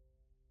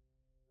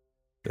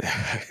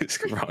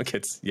 Ron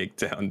gets yanked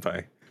down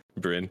by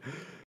Bryn.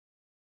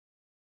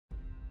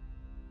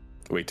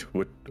 Wait,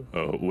 what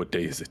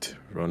day is it?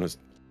 Ron it's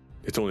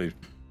only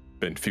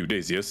been a few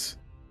days, yes?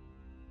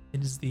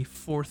 It is the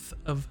 4th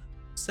of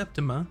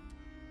Septima.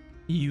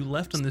 You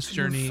left on this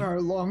journey for a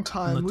long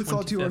time. We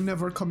thought you were 25th.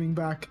 never coming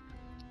back.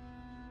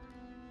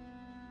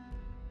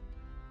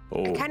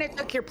 I kind of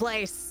took your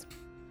place.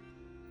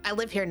 I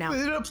live here now.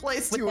 We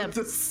replaced you with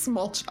this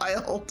small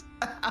child.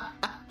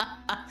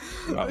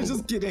 I'm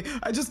just kidding.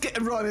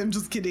 Ron, I'm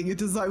just kidding.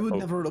 It is. I would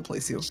never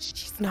replace you.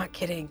 She's not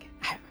kidding.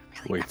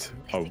 Wait,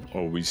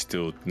 are we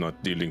still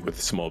not dealing with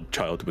a small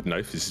child with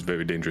knife? This is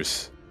very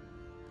dangerous.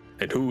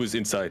 And who is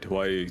inside?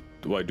 Why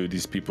do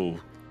these people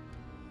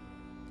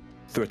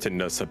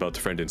threaten us about the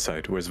friend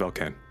inside? Where's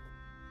Valkan?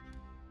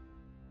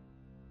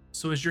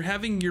 So as you're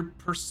having your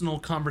personal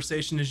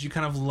conversation, as you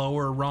kind of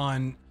lower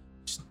Ron,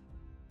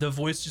 the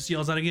voice just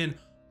yells out again,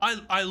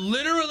 I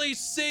literally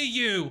see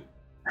you.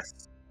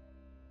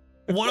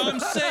 What I'm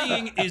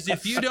saying is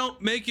if you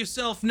don't make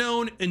yourself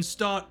known and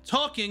start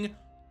talking,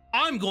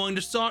 I'm going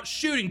to start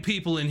shooting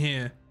people in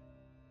here.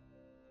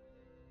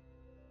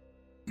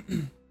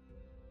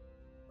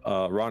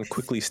 Ron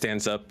quickly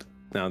stands up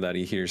now that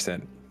he hears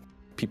that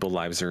people's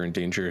lives are in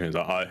danger,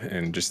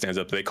 and just stands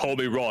up. They call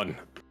me Ron.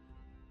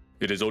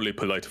 It is only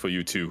polite for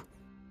you to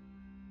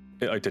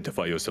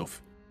identify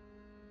yourself.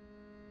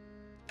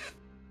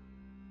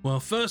 Well,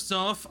 first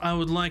off, I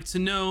would like to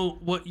know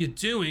what you're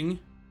doing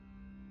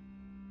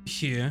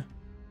here.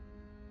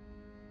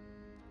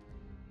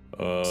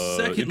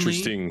 Secondly,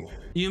 Interesting.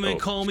 You may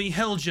call me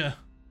Helja.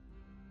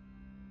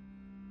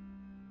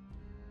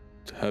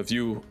 Have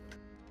you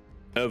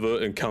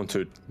ever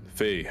encountered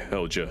Faye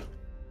Helja?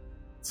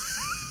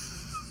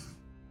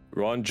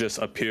 Ron just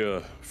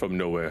appear from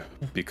nowhere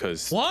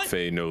because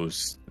Faye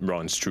knows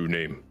Ron's true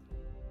name.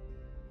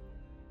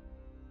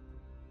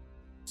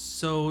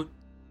 So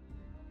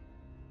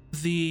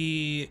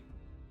the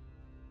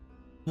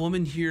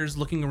woman here is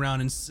looking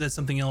around and says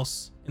something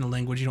else in a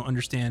language you don't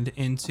understand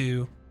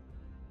into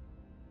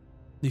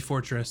the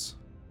fortress.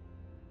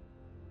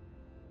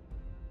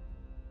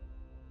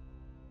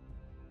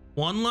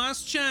 One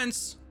last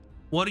chance.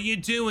 What are you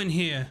doing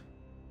here?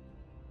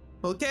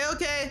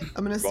 Okay.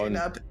 I'm gonna stand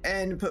up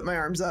and put my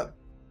arms up.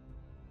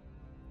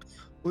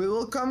 We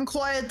will come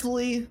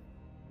quietly.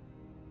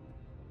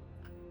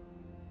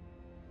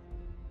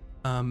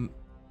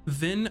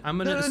 Vin, I'm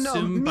gonna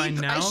assume by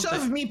now I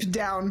shove Meep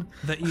down.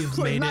 that you've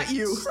Wait, made not it.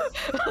 you.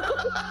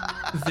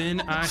 Vin,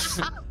 I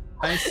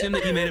assume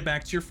that you made it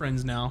back to your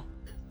friends now.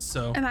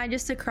 So Am I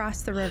just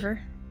across the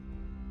river?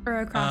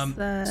 Or across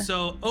the...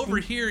 So over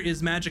here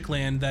is Magic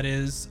Land that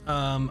is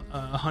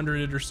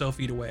 100 or so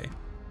feet away.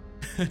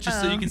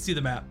 Just so you can see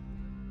the map.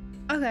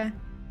 Okay.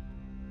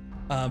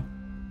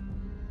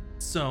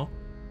 So,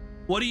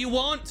 what do you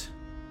want?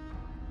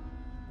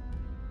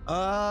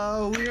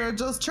 We are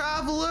just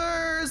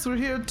travelers. We're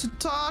here to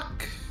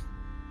talk.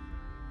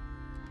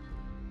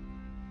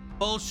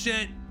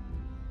 Bullshit.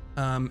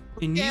 And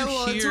you Yeah,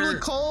 well, hear... it's really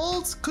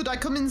cold. Could I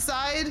come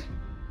inside?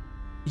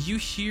 You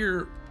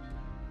hear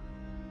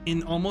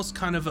in almost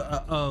kind of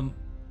a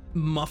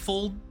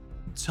muffled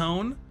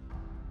tone,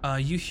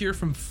 you hear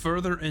from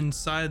further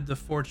inside the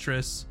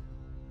fortress,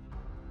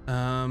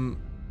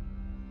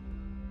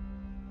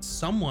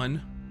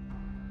 someone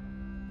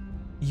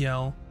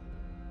yell,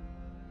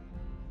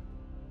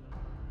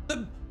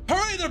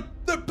 hurry,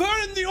 they're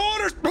burning the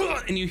orders!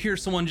 And you hear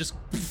someone just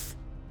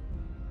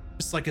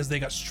like as they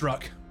got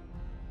struck.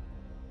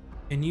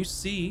 And you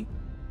see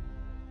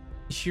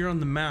here on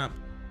the map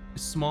a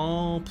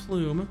small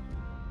plume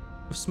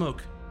of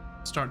smoke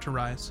start to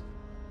rise.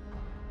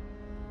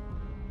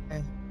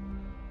 Okay.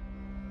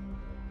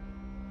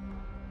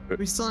 Are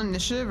we still on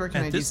initiative, or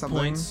can I do something?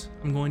 At this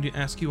point, I'm going to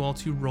ask you all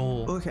to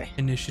roll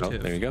initiative.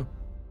 Oh, there you go.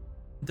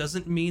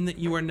 Doesn't mean that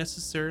you are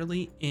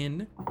necessarily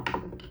in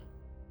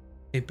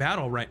a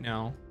battle right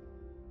now,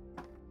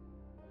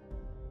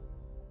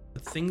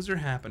 but things are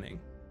happening.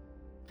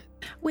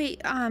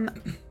 Wait,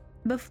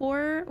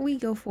 before we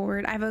go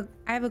forward, I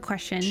have a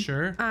question.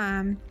 Sure.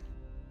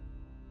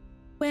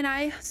 When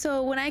I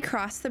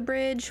crossed the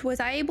bridge, was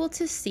I able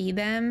to see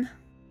them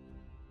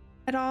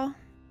at all?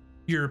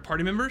 Your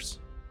party members?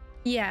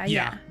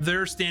 Yeah.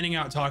 They're standing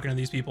out talking to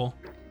these people.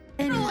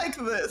 And, I like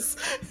this.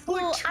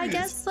 Well, I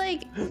guess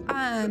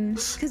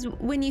because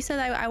when you said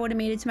I would have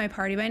made it to my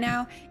party by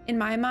now, in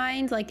my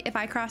mind, like if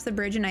I crossed the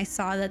bridge and I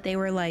saw that they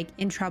were like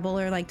in trouble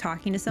or like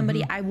talking to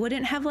somebody, I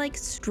wouldn't have like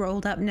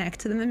strolled up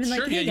next to them and been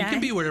like, hey, you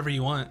can be wherever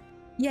you want.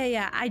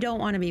 Yeah, I don't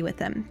want to be with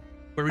them.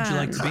 Where would you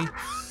like to be?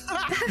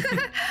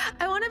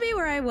 I want to be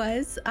where I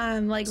was,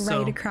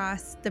 right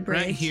across the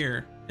bridge. Right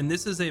here. And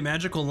this is a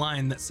magical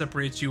line that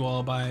separates you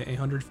all by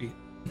 100 feet.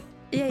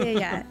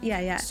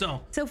 Yeah.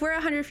 So if we're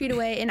 100 feet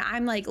away and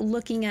I'm like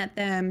looking at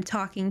them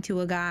talking to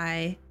a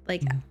guy,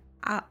 like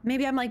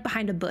maybe I'm like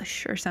behind a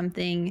bush or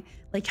something,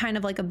 like kind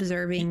of like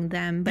observing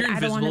them, but I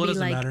don't want to be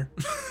like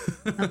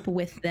up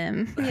with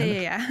them.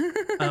 Yeah.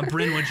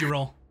 Bryn, what'd you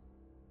roll?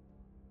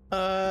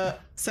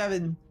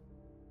 7.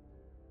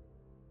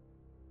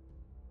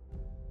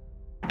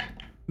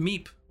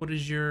 Meep, what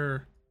is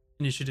your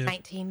initiative?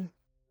 19.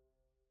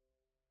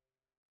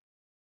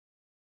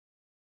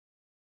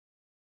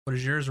 What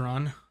is yours,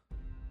 Ron?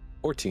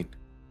 14.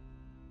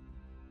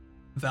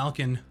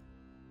 Valken.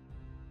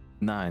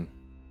 9.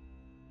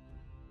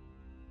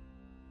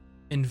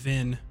 And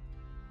Vin.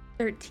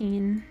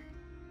 13.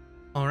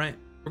 All right,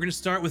 we're gonna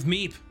start with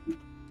Meep.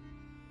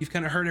 You've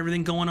kind of heard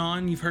everything going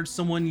on. You've heard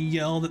someone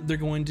yell that they're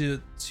going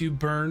to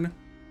burn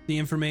the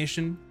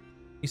information.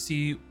 You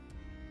see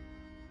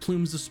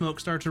plumes of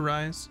smoke start to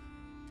rise.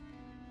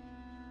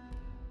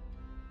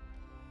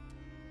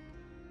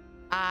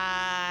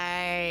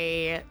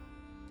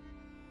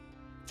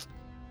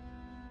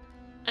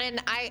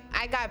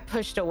 I got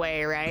pushed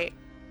away, right?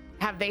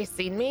 Have they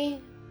seen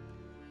me?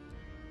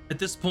 At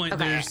this point,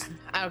 Okay.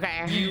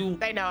 you.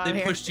 They know I'm They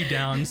here. pushed you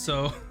down,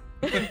 so.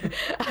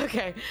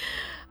 Okay.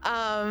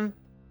 I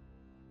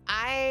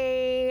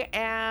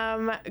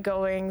am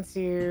going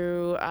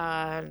to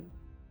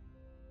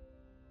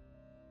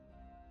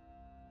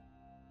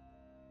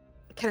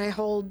can I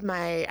hold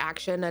my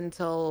action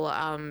until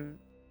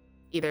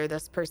either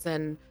this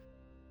person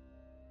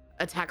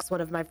attacks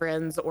one of my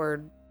friends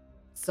or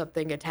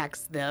something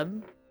attacks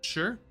them?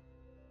 Sure.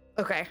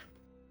 Okay.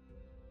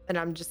 And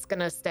I'm just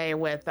gonna stay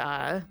with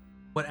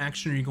What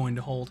action are you going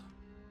to hold?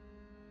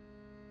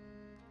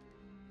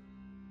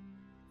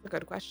 a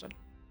good question.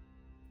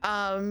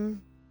 I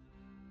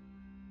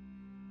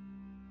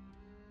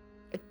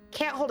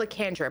can't hold a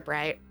cantrip,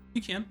 right?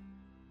 You can.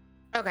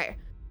 Okay.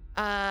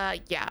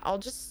 Yeah, I'll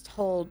just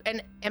hold.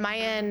 And am I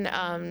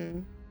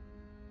in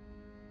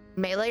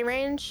melee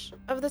range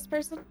of this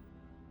person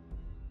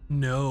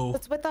No.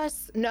 that's with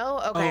us? No?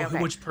 Okay,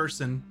 okay. Which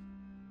person?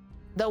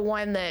 The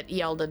one that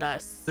yelled at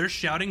us. They're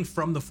shouting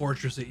from the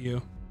fortress at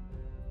you.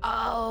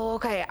 Oh,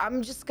 okay.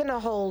 I'm just gonna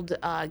hold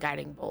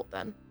guiding bolt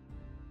then.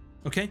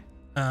 Okay.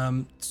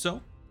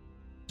 So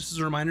just as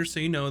a reminder, so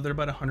you know, they're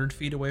about 100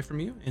 feet away from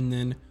you, and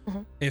then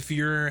if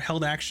your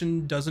held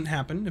action doesn't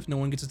happen, if no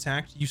one gets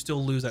attacked, you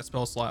still lose that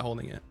spell slot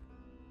holding it.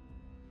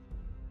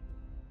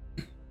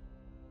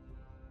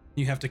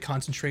 You have to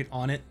concentrate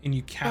on it, and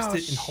you cast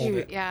it and hold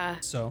it. Yeah.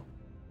 So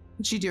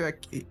Would you do a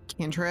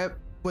cantrip?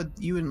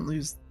 You wouldn't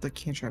lose the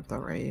cantrip though,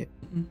 right?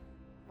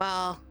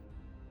 Well,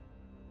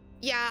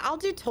 yeah, I'll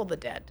do Toll the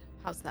Dead.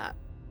 How's that?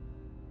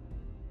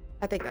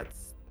 I think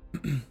that's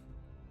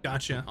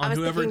gotcha. On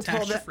whoever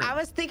attacks your friend. I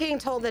was thinking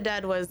Toll the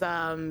Dead was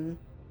I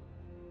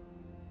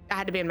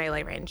had to be in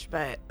melee range,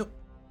 but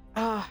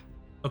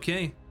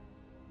Okay.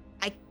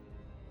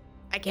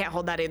 I can't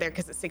hold that either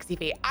because it's 60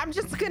 feet. I'm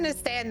just gonna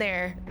stand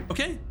there.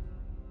 Okay.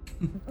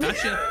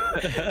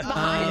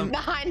 Gotcha.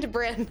 behind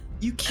Bryn.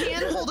 You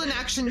can hold an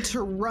action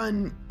to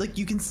run, like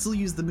you can still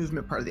use the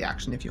movement part of the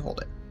action if you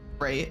hold it,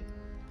 right?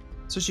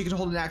 So she could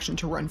hold an action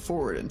to run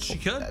forward and She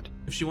could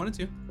if she wanted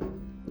to.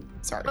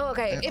 Sorry. Oh,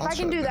 okay. If I'll I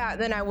can show do you. that,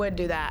 then I would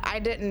do that. I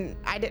didn't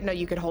know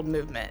you could hold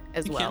movement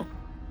as You well.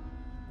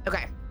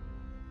 Okay.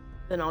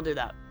 Then I'll do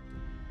that.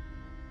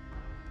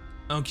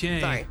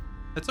 Okay. Sorry.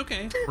 That's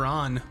okay.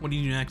 Ron, what do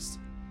you do next?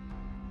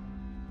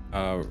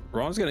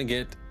 Ron's gonna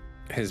get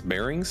his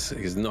bearings.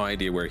 He has no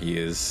idea where he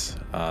is.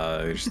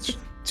 There's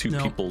two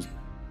No. people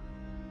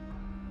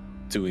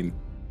doing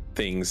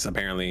things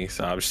apparently.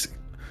 So I just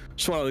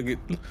want to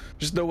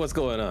just know what's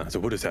going on. So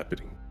what is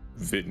happening?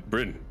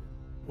 Bryn,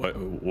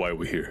 why are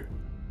we here?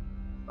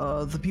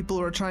 The people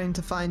we're trying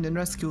to find and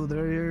rescue,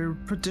 they're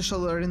pretty sure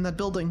they're in that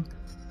building.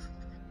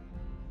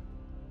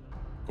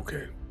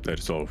 Okay, that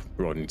is all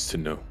Ron needs to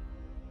know.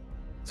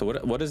 So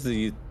what does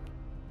the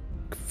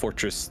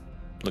fortress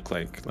look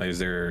like? Like, is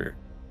there?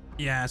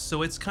 Yeah,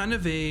 so it's kind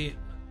of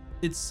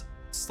it's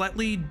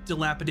slightly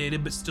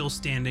dilapidated but still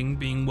standing,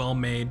 being well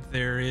made.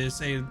 There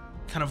is a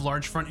kind of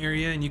large front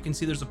area, and you can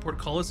see there's a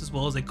portcullis as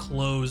well as a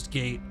closed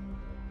gate.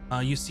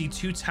 You see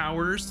two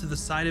towers to the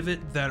side of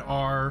it that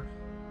are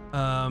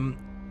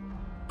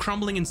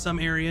crumbling in some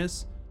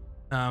areas.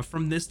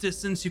 From this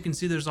distance, you can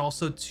see there's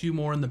also two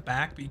more in the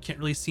back, but you can't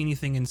really see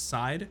anything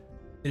inside.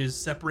 It is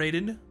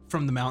separated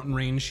from the mountain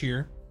range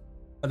here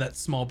by that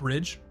small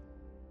bridge.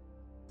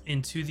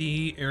 Into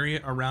the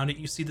area around it,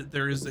 you see that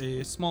there is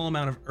a small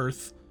amount of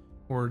earth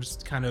or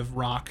just kind of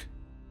rock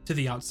to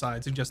the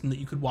outside, suggesting that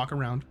you could walk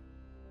around.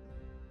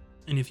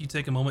 And if you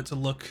take a moment to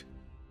look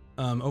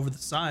over the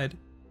side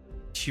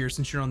here,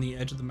 since you're on the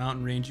edge of the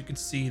mountain range, you can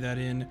see that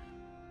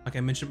like I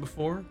mentioned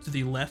before, to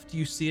the left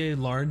you see a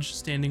large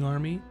standing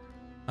army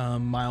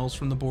miles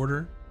from the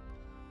border.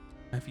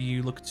 If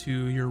you look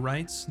to your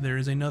right, there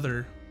is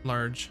another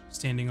large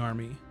standing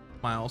army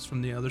miles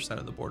from the other side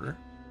of the border.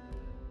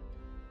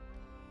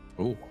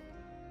 Oh.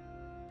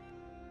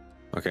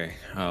 Okay.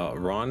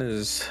 Ron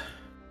is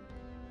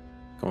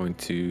going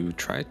to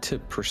try to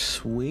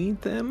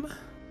persuade them.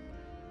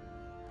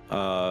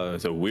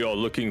 So we are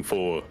looking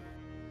for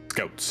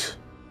scouts.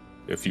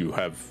 If you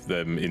have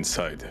them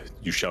inside,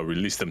 you shall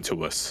release them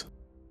to us,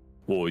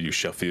 or you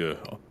shall fear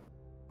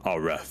our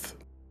wrath.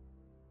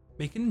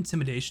 Make an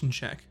intimidation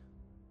check.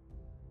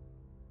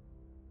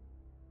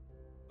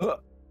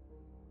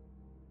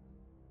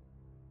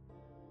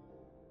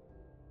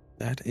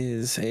 That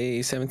is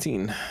a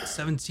 17.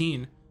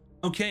 17.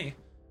 Okay.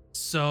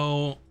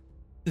 So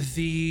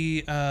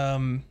the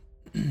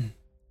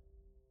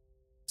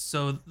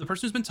so the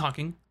person who's been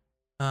talking,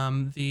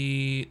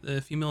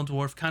 the female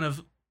dwarf kind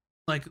of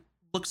like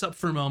looks up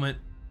for a moment.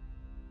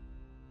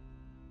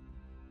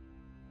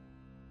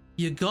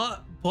 You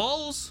got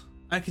balls,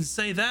 I can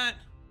say that.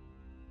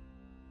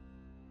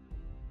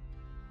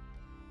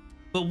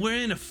 But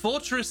we're in a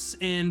fortress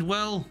and,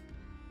 well,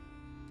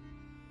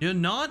 you're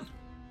not?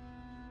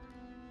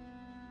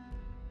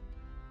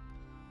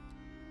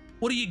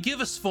 What do you give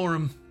us for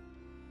him?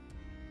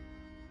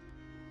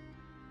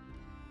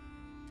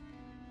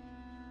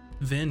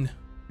 Vin,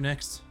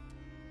 next.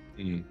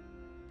 I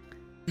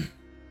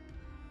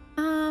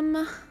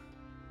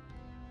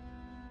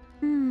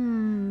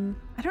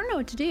don't know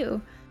what to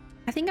do.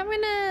 I think I'm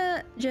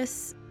gonna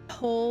just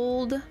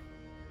hold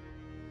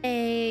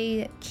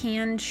a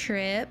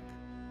cantrip.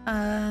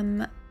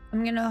 I'm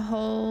gonna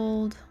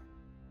hold,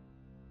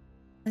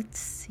 let's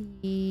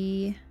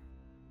see,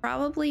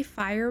 probably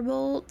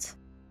Firebolt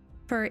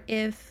for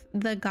if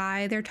the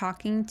guy they're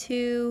talking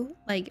to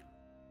like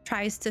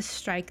tries to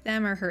strike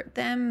them or hurt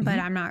them, but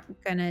I'm not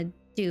gonna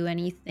do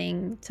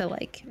anything to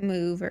like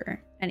move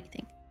or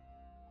anything.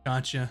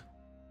 Gotcha.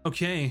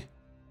 Okay.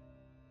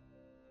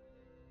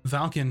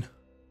 Valken,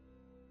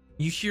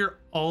 you hear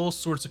all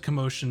sorts of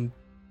commotion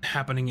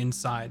happening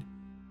inside.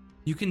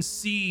 You can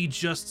see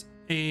just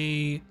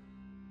a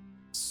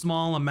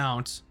small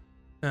amount.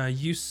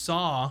 You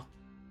saw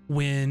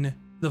when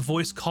the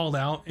voice called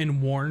out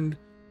and warned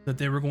that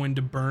they were going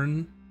to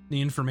burn the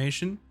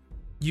information.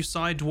 You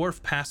saw a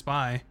dwarf pass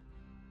by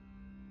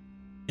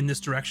in this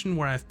direction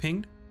where I've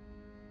pinged.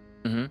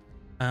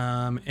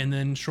 And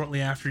then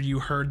shortly after, you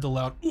heard the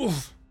loud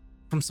oof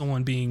from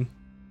someone being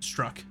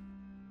struck.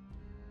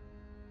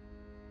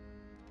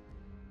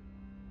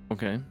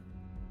 Okay.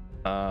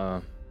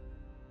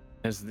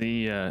 Is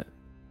the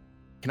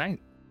can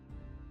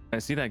I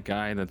see that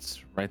guy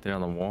that's right there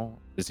on the wall?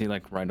 Is he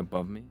like right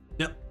above me?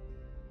 Yep.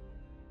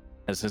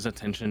 Has his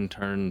attention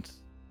turned?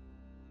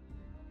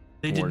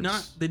 They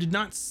did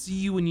not see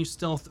you when you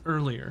stealthed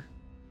earlier,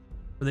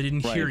 but they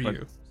didn't hear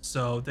you.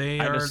 So they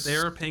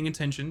are paying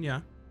attention.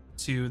 Yeah.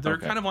 They're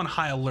kind of on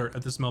high alert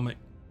at this moment.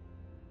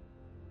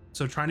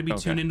 So trying to be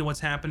tuned into what's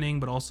happening,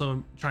 but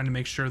also trying to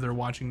make sure they're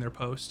watching their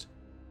post.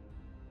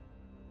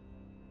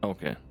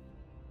 Okay.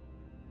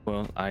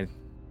 Well, I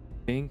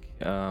think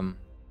can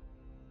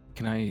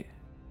I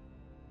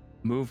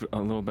move a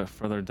little bit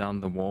further down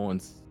the wall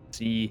and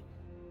see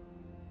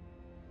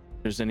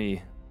if there's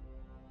any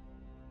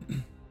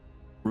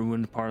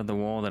ruined part of the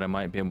wall that I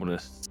might be able to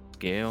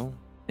scale,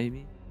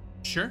 maybe?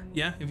 Sure.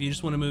 Yeah. If you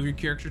just want to move your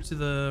character to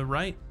the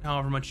right,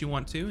 however much you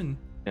want to, and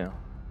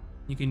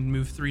you can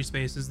move 3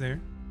 spaces there.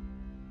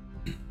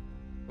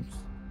 Oops.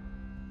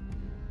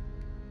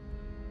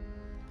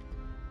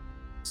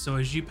 So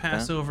as you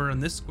pass over in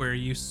this square,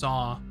 you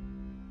saw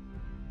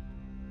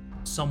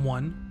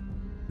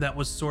someone that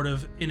was sort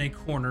of in a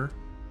corner,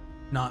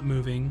 not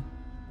moving,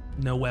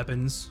 no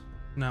weapons,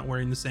 not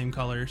wearing the same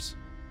colors.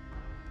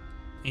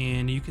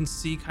 And you can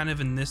see kind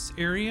of in this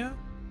area,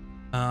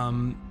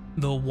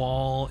 the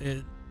wall,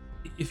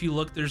 if you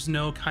look, there's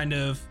no kind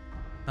of,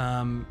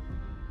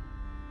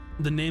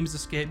 the names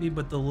escape me,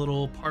 but the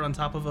little part on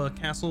top of a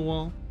castle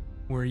wall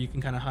where you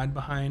can kind of hide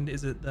behind,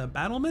 is it the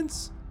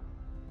battlements?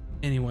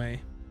 Anyway,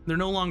 they're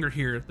no longer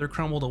here. They're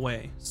crumbled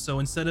away. So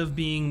instead of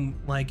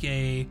being like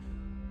a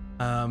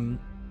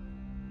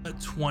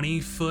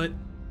 20-foot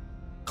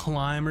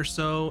climb or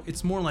so,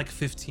 it's more like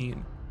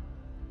 15.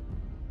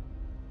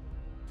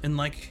 And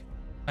like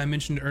I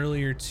mentioned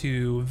earlier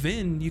to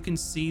Vin, you can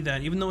see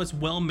that even though it's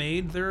well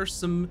made, there are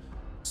some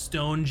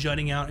stone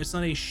jutting out. It's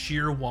not a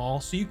sheer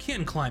wall, so you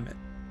can climb it.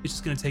 It's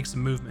just gonna take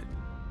some movement.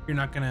 You're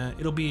not gonna,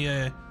 it'll be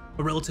a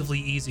relatively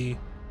easy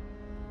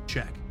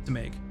check to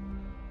make.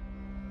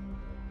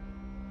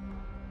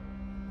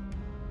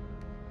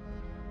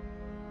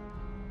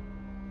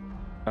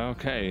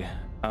 Okay.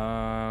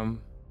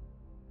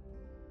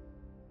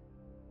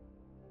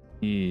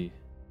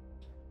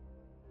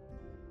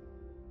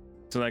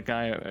 So that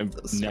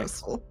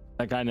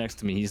guy next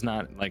to me, he's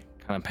not like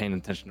kind of paying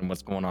attention to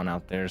what's going on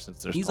out there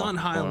since there's. He's on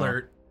high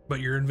alert, but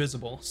you're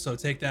invisible, so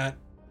take that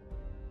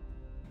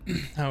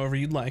however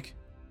you'd like.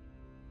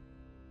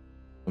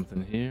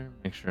 Something here.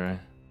 Make sure I.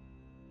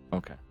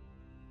 Okay.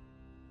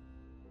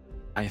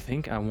 I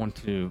think I want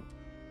to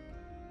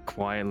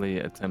quietly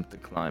attempt to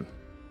climb.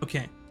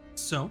 Okay,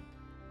 so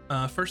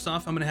first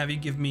off, I'm gonna have you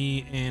give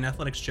me an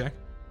athletics check.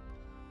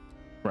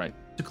 Right.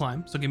 To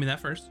climb. So give me that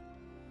first.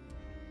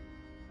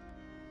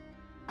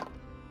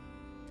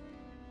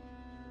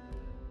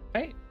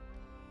 Hey,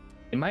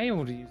 am I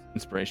able to use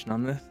inspiration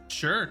on this?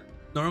 Sure.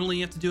 Normally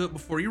you have to do it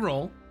before you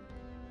roll.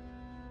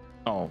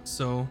 Oh.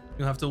 So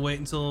you'll have to wait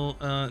until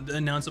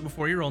announce it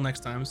before you roll next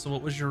time. So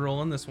what was your roll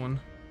on this one?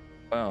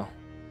 Well,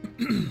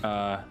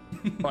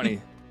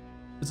 funny.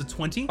 Is it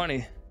 20?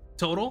 Funny.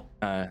 Total?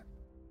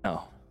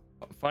 No.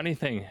 Funny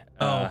thing.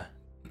 I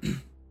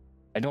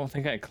don't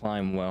think I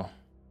climb well.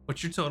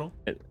 What's your total?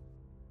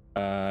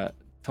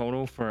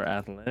 Total for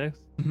athletics?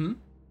 Mm-hmm.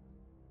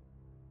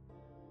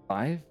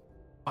 5?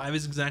 5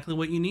 is exactly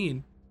what you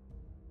need.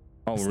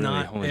 Oh, it's really?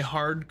 Not a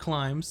hard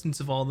climb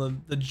since of all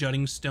the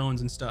jutting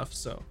stones and stuff,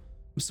 so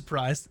I'm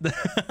surprised. But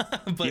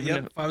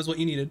yeah, 5 is what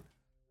you needed.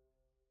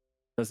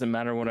 Does it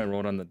matter what I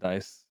rolled on the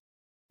dice?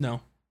 No,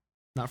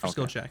 not for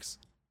skill checks.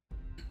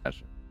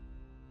 Gotcha.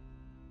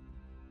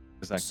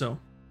 Exactly. So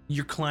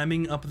you're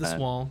climbing up this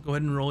wall. Go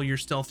ahead and roll your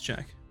stealth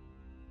check.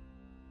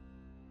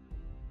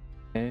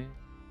 Okay.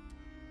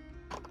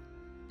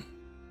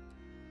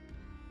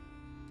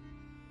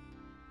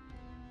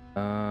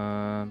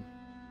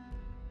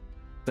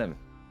 Seven.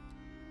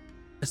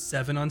 A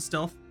 7 on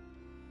stealth?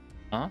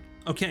 Huh?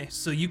 Okay,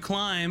 so you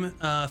climb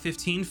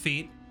 15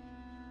 feet.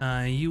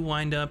 You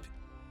wind up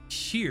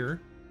here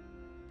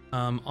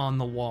on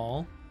the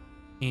wall.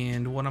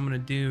 And what I'm going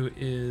to do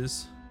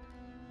is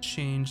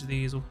change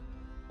these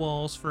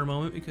walls for a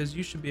moment because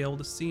you should be able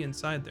to see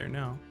inside there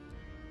now.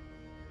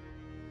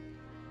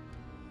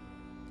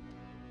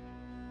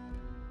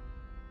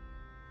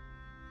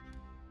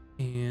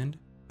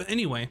 But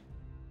anyway,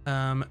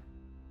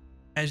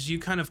 as you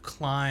kind of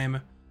climb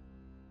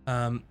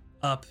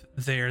up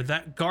there,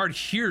 that guard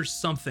hears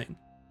something.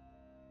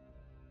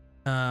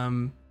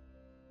 Oh.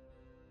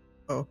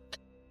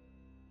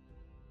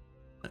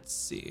 Let's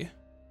see.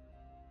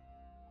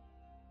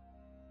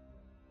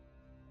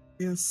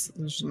 Yes,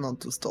 I should not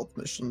do stealth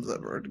missions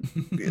ever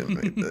again.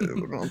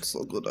 We're not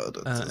so good at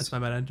it. It's my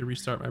bad. I had to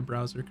restart my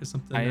browser because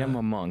something. I am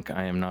a monk.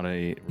 I am not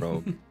a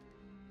rogue.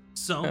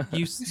 So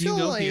you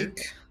go like here,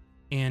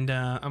 and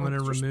I'm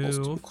gonna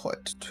remove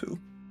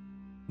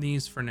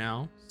these for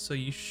now. So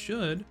you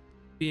should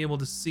be able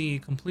to see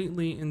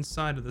completely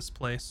inside of this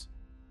place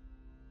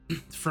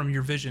from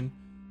your vision.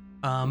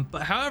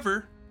 But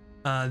however,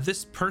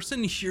 this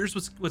person hears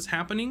what's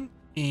happening,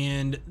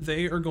 and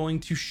they are going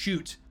to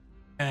shoot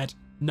at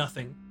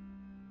nothing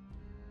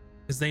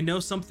because they know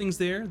something's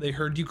there. They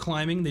heard you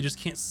climbing, they just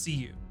can't see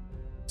you,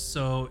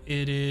 so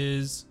it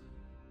is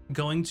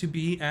going to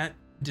be at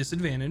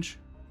disadvantage.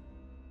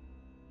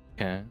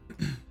 Okay.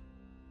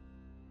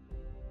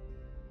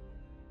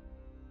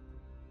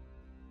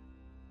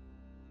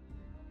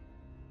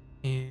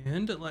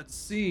 And let's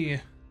see.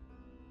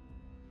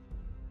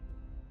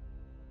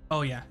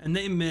 Oh yeah, and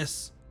they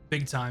miss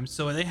big time.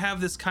 So they have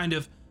this kind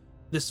of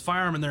this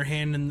firearm in their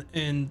hand,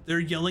 and they're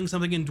yelling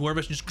something in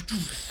Dwarvish, just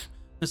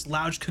this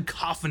loud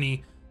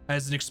cacophony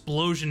as an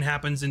explosion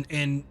happens,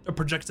 and a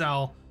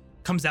projectile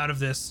comes out of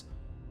this.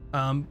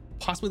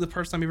 Possibly the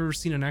first time you've ever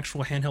seen an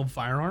actual handheld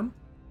firearm.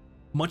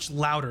 Much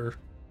louder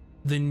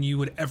than you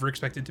would ever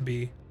expect it to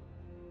be.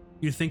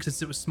 You'd think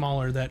since it was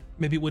smaller that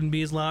maybe it wouldn't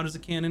be as loud as a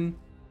cannon,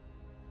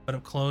 but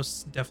up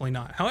close, definitely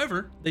not.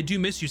 However, they do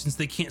miss you since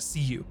they can't see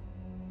you.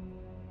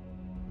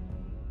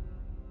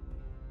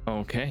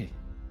 Okay.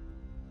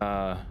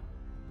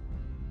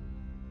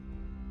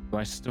 do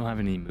I still have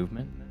any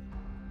movement?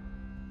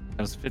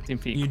 That was 15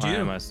 feet You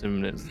climb. do. I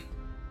assume it's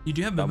You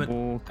do have movement.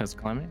 double because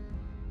climbing.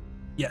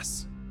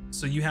 Yes.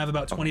 So you have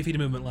about 20 feet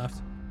of movement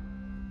left.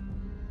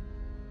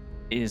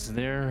 Is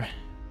there?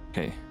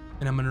 Okay.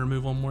 And I'm going to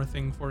remove one more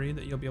thing for you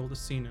that you'll be able to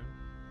see now.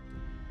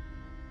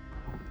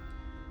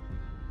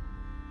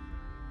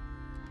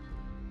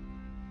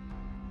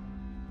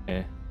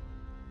 Okay.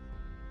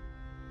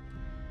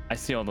 I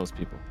see all those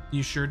people,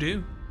 You sure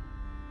do.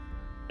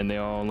 and they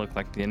all look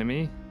like the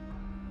enemy.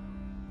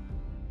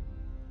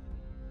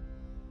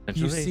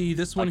 You see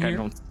this one Like, I here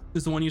don't-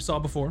 is the one you saw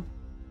before.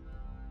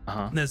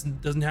 Uh-huh.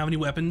 Doesn't have any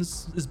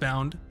weapons, is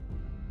bound.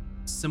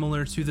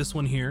 Similar to this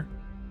one here.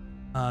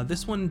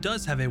 This one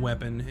does have a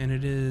weapon, and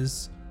it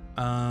is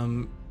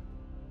an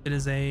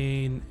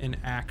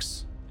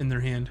axe in their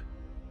hand.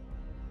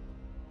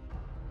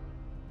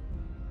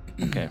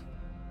 Okay.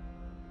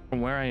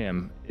 From where I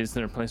am, is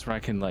there a place where I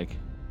can like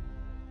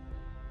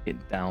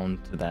get down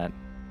to that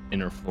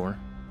inner floor?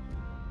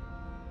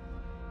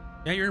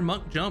 Yeah, you're a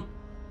monk. Jump.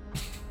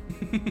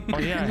 Oh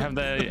yeah, I have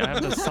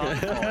the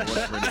softball.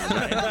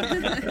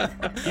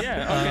 Right?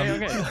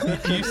 Yeah.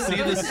 Okay. You see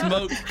the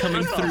smoke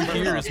coming through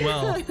here as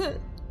well.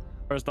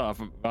 First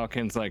off,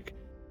 Valken's like,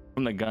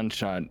 from the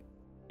gunshot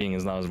being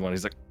as loud as one,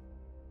 he's like,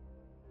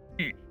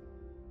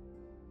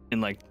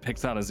 and like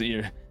picks out his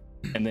ear,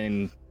 and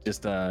then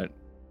just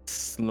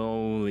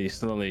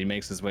slowly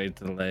makes his way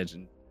to the ledge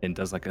and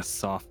does like a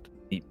soft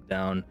leap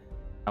down.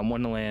 I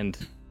want to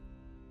land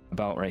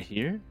about right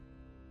here.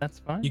 That's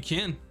fine. You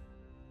can.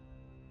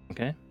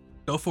 Okay.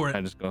 Go for it.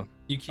 I just go.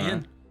 You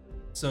can.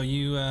 So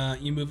you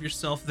move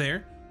yourself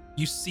there.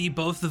 You see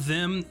both of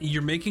them.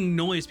 You're making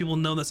noise. People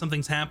know that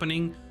something's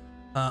happening.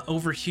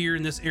 Over here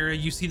in this area,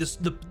 you see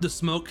the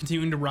smoke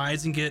continuing to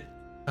rise and get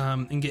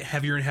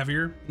heavier and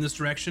heavier in this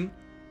direction.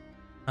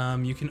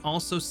 You can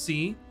also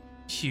see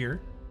here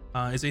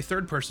is a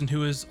third person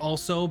who is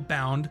also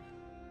bound,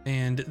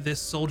 and this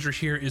soldier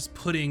here is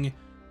putting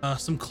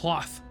some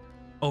cloth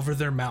over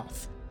their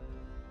mouth.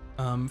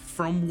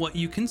 From what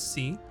you can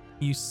see,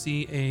 you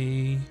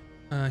see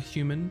a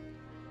human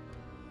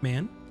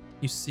man,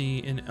 you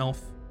see an elf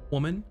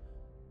woman,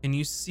 and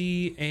you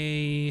see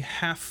a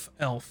half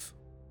elf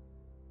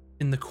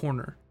in the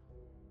corner.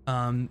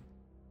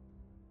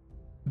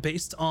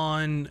 Based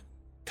on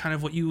kind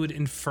of what you would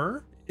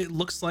infer, it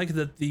looks like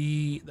that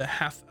the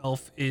half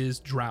elf is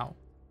drow.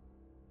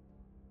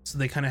 So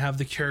they kind of have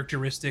the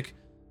characteristic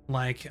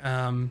like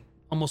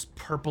almost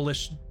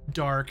purplish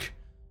dark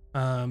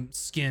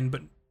skin,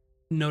 but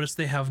notice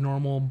they have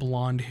normal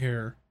blonde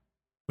hair,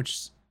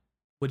 which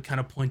would kind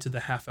of point to the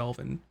half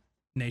elven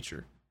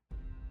nature.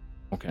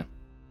 Okay.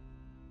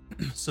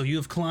 So you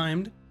have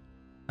climbed,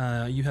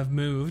 you have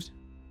moved.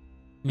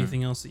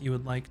 Anything else that you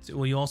would like to?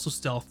 Well, you also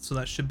stealthed, so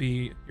that should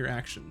be your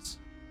actions.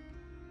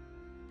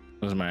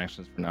 Those are my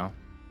actions for now.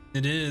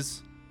 It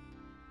is.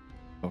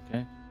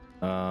 Okay.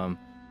 Can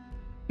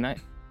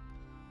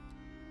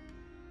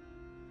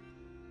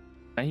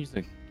I use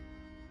the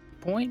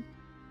point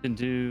to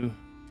do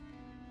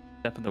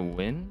Step of the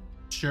Wind?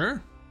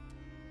 Sure.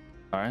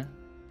 All right.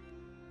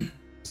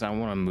 Because I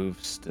want to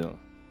move still.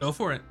 Go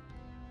for it.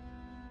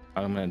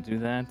 I'm gonna do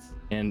that,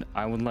 and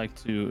I would like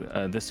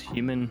to this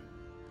human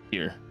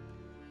here.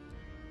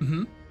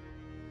 Mm-hmm.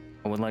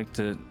 I would like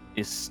to,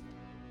 as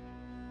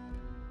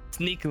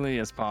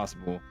sneakily as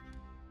possible,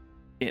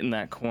 get in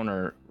that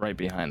corner right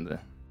behind the.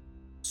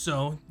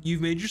 So you've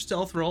made your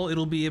stealth roll.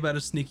 It'll be about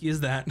as sneaky as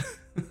that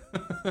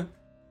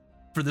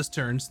for this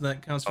turn. So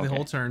that counts for the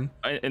whole turn.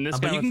 And this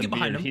but guy you can with get the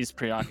behind beard, him. he's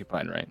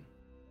preoccupied, right?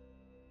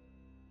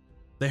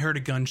 They heard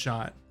a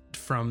gunshot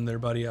from their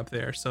buddy up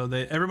there, so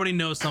everybody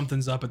knows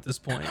something's up at this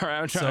point. All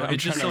right, So it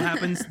just so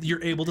happens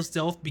you're able to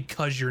stealth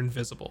because you're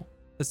invisible.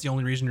 That's the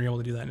only reason you're able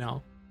to do that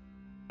now.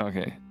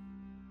 Okay.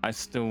 I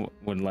still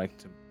would like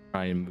to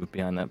try and move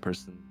behind that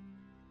person.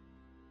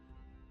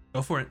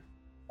 Go for it.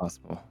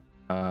 Possible.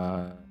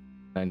 All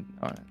right.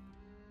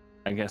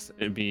 I guess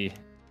it'd be.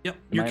 Yep.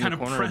 Am You're I in kind the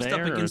of corner pressed up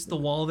there, or- against the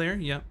wall there.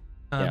 Yep.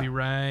 Yeah. Be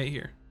right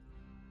here.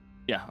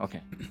 Yeah.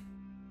 Okay.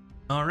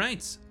 All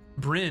right,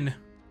 Bryn.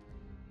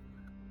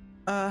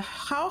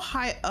 How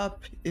high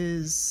up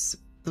is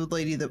the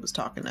lady that was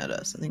talking at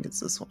us? I think it's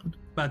this one.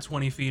 About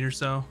 20 feet or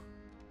so.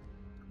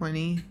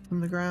 20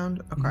 from the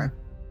ground? Okay. Mhm.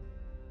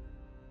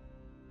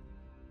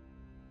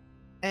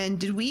 And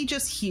did we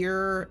just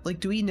hear, like,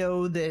 do we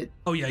know that?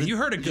 Oh yeah, the you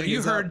heard jig you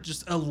is heard up?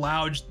 just a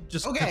loud,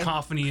 just Okay.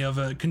 cacophony of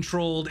a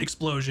controlled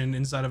explosion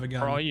inside of a For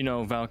all gun. you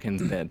know,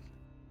 Valken's dead.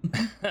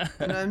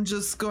 And I'm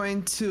just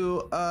going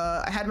to,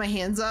 I had my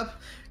hands up,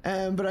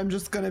 but I'm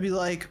just going to be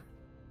like,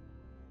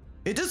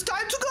 it is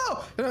time to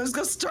go! And I'm just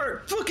going to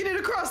start booking it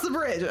across the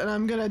bridge. And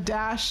I'm going to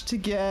dash to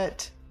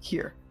get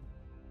here.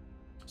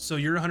 So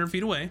you're 100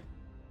 feet away.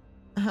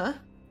 Uh-huh.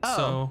 Oh,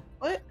 So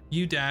what?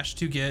 you dash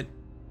to get.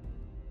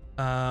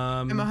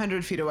 I'm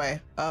 100 feet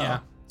away. Oh, Yeah.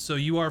 So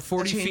you are that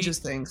 40 changes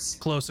feet things.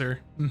 closer.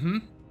 Mm-hmm.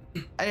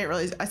 I didn't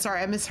realize.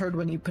 Sorry, I misheard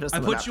when you put us I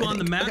on put you on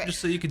the think. map Okay. just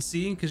so you could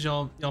see, because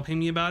y'all ping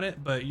me about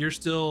it, but you're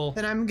still.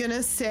 Then I'm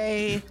gonna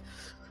say,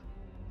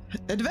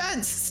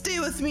 advance, stay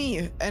with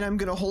me. And I'm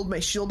gonna hold my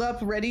shield up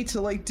ready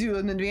to like do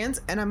an advance,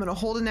 and I'm gonna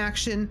hold an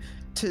action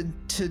to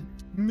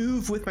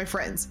move with my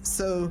friends.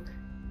 So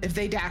if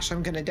they dash,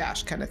 I'm gonna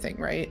dash, kind of thing,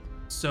 right?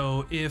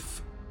 So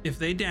if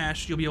they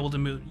dash, you'll be able to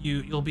move.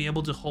 You'll be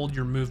able to hold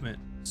your movement.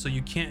 So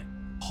you can't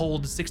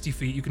hold 60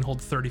 feet. You can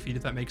hold 30 feet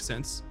if that makes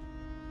sense.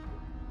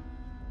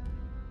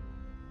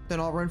 Then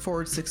I'll run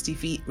forward 60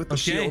 feet with the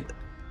shield.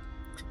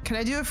 Can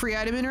I do a free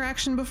item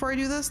interaction before I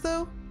do this,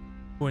 though?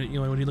 What are you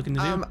looking to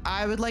do?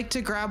 I would like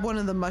to grab one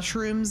of the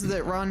mushrooms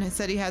that Ron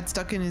said he had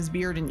stuck in his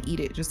beard and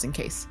eat it, just in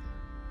case.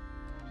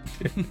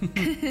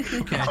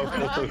 Okay.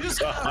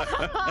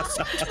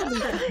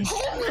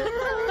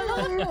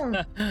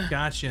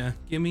 Gotcha.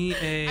 Give me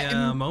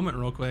a moment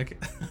real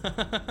quick.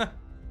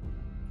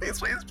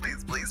 Please.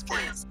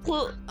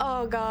 Well,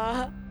 oh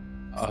god.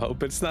 I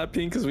hope it's not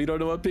pink because we don't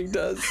know what pink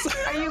does.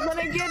 Are you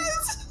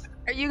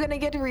gonna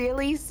get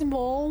really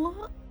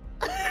small?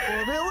 Or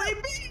really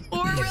big?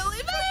 Or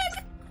really big?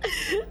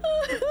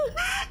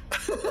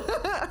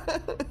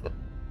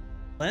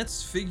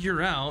 Let's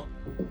figure out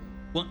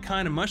what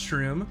kind of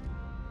mushroom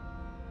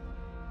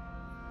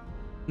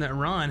that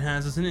Ron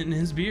has in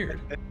his beard.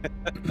 It's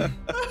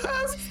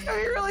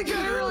gonna be really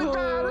good, really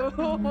bad.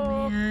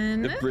 Oh,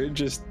 man. The bridge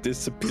just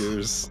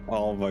disappears.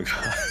 Oh my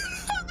god.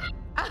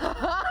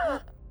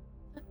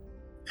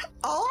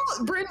 All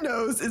Bryn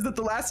knows is that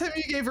the last time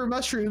you gave her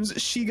mushrooms,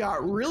 she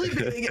got really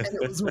big and it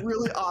was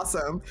really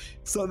awesome.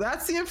 So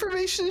that's the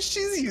information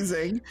she's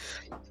using.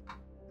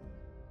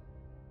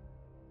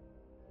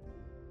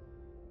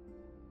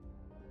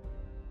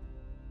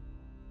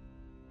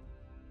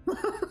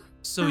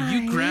 So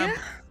you grab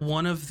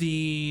one of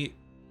the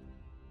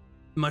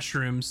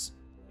mushrooms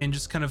and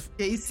just kind of,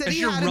 Yeah, he said as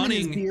he you're had him in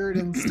running, his beard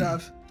and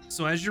stuff.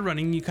 so as you're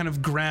running, you kind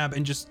of grab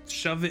and just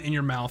shove it in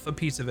your mouth, a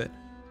piece of it.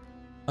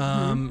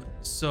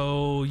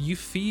 So you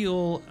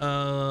feel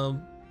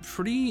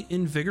pretty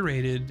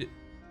invigorated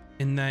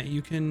in that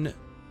you can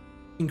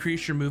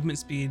increase your movement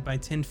speed by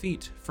 10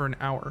 feet for an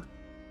hour.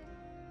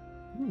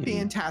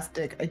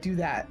 Fantastic. I do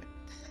that.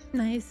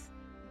 Nice.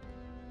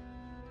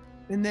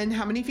 And then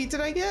how many feet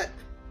did I get?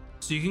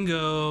 So you can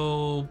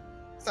go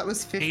So that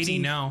was 50. 80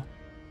 now.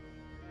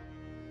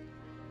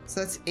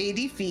 So that's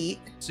 80 feet.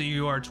 So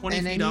you are 20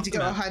 And feet I need off to the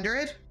go map.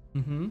 100.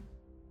 Mm-hmm.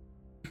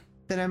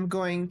 Then I'm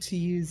going to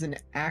use an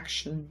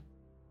action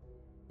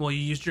Well, you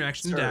used your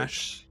action to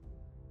dash. surge.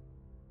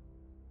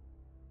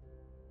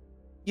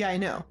 Yeah, I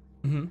know.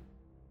 Mm-hmm.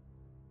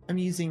 I'm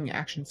using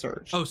action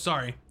surge. Oh,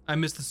 sorry. I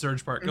missed the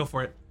surge part. Go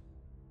for it.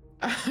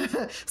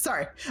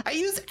 Sorry. I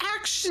use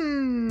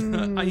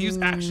action. I use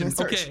action.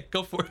 surge. Okay,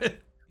 go for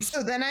it.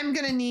 So then I'm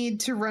going to need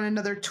to run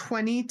another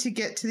 20 to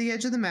get to the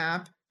edge of the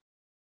map.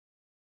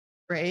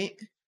 Right?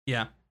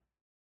 Yeah.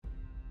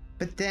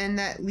 But then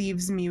that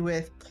leaves me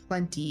with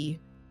plenty.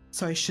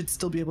 So I should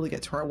still be able to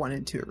get to where I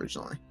wanted to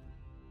originally.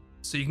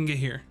 So you can get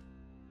here.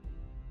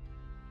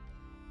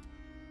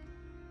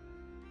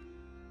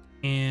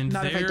 And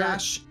Not if I there-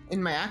 dash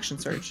in my action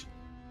surge.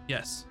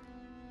 Yes.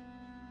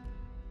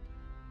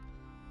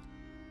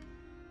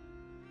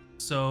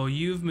 So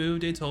you've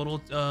moved a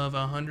total of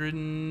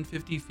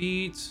 150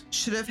 feet.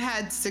 Should have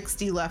had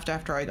 60 left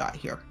after I got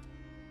here.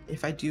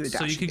 If I do a dash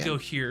So you could again. go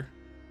here.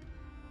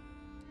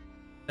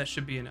 That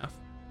should be enough.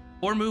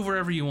 Or move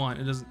wherever you want.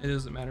 It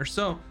doesn't matter.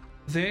 So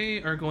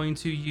they are going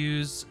to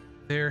use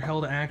their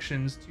held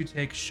actions to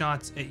take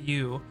shots at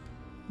you.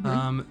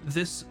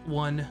 This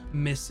one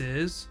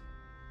misses.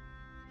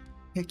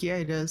 Heck yeah,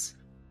 it does.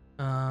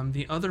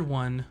 The other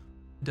one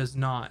does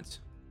not.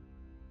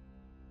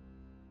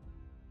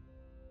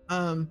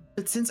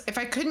 But since if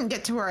I couldn't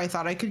get to where I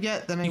thought I could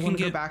get, then I You want can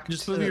to go get back.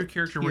 just to move your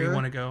character where you here.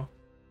 want to go.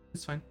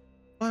 It's fine.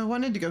 Well, I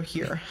wanted to go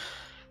here,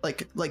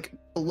 like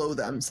below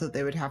them, so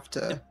they would have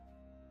to. Yeah.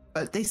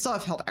 But they still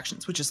have held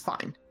actions, which is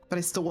fine. But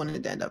I still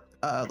wanted to end up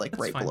like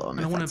That's right fine. below them.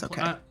 I don't If want that's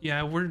to. okay.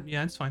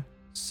 Yeah, it's fine.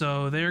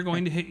 So they're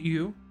going to hit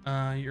you,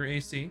 your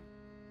AC,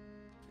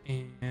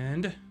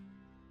 and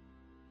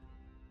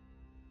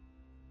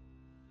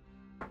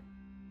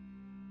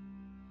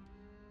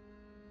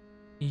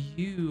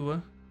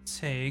you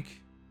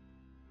take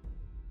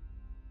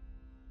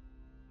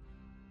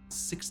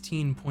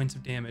 16 points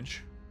of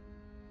damage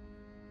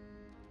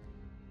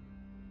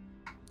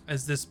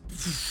as this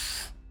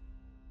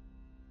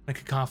a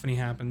cacophony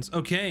happens.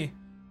 Okay,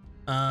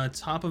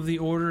 top of the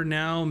order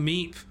now,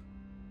 Meep.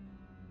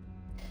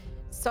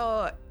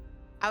 So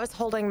I was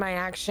holding my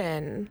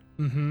action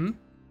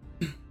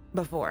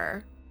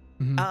before.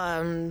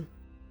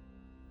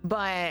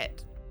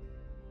 But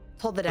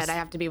told the dead I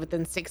have to be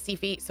within 60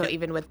 feet, so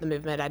even with the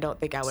movement, I don't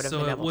think I would have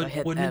been able to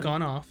hit wouldn't them. have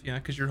gone off, yeah,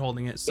 because you're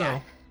holding it. So Yeah.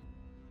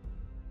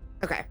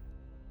 Okay.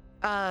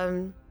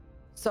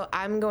 So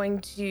I'm going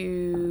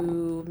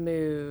to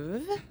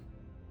move.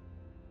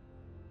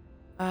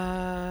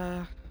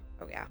 Oh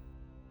yeah.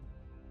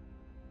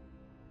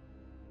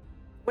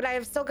 Would I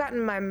have still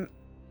gotten my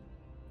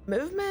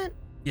movement?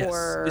 yes,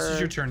 Or... this is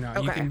your turn now.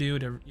 You Okay. can do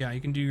it. Yeah, you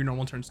can do your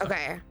normal turn stuff.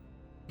 Okay.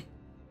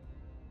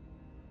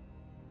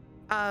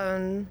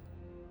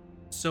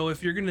 So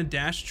if you're gonna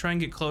dash, try and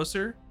get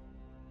closer.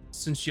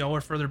 Since y'all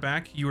are further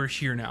back, you are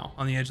here now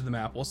on the edge of the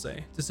map. We'll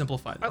say to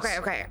simplify this.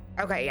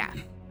 Okay, yeah.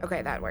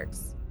 Okay, that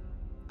works.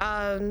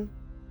 How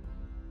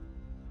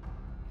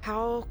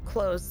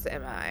close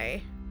am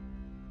I?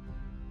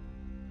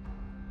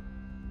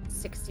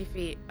 60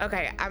 feet.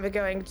 Okay, I'm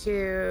going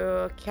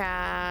to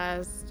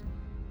cast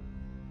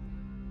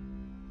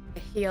a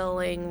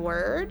healing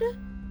word.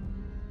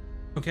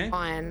 Okay.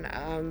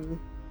 On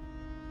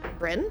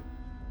Bryn.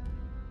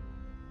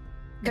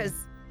 Because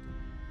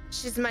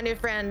she's my new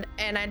friend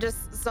and I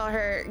just saw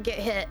her get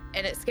hit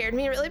and it scared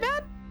me really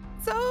bad.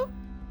 So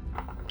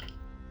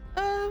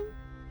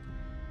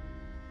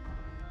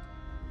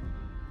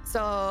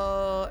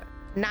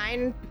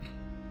 9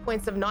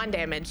 points of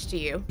non-damage to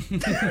you.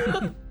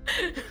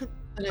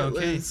 And it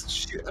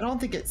was, I don't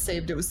think it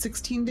saved. It was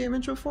 16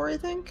 damage before, I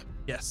think.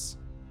 Yes.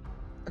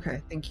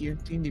 Okay, thank you.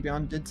 D&D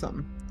Beyond did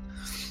something.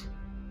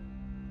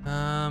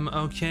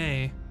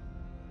 Okay.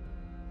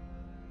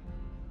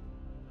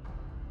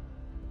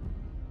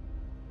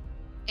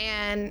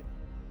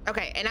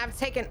 And I've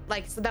taken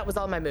so that was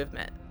all my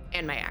movement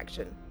and my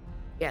action.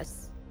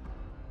 Yes.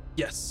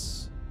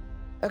 Yes.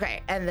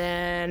 Okay, and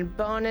then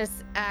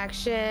bonus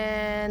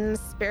action,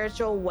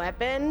 spiritual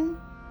weapon.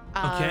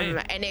 Okay.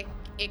 And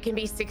it can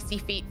be 60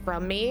 feet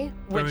from me,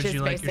 Where which would is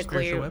you like your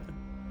basically spiritual weapon?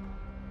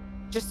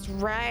 just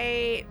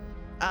right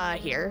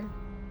here.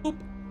 Boop.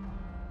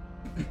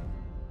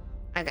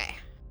 Okay.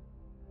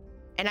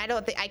 And I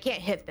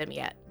can't hit them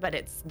yet, but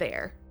it's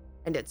there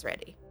and it's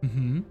ready.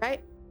 Mm-hmm.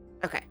 Right?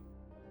 Okay.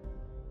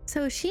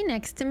 So is she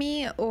next to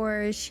me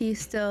or is she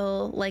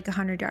still like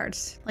 100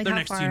 yards? Like They're how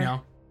next far? to you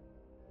now.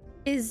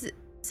 Is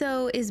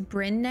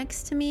Bryn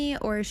next to me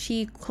or is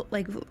she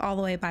like all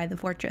the way by the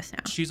fortress now?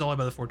 She's all the way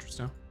by the fortress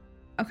now.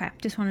 Okay,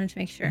 just wanted to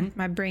make sure. Mhm.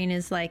 My brain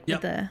is like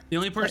with The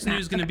only person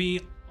who's going to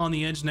be on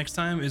the edge next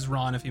time is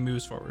Ron if he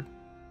moves forward.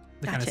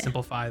 To kind of Gotcha.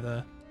 simplify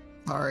the.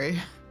 Sorry.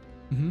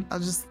 Mhm.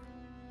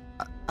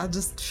 I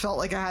just felt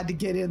like I had to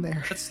get in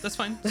there. That's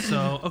fine.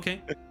 So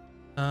okay.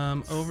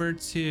 Over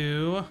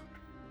to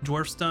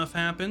dwarf stuff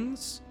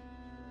happens.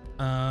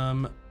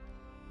 Dwarf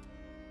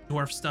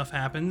stuff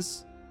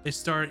happens. They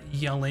start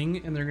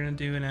yelling and they're gonna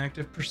do an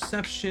active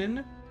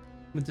perception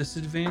with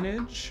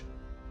disadvantage.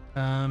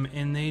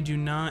 And they do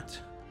not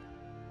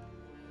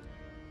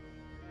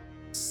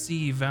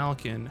see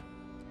Valken.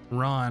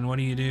 Ron, what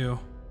do you do?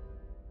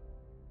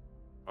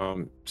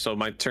 So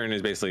my turn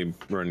is basically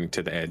running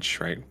to the edge,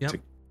 right? Yep.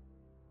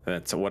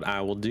 That's what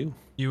I will do.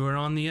 You are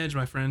on the edge,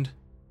 my friend.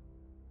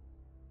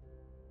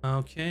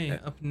 Okay,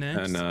 up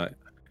next.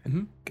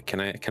 And can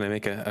I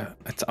make a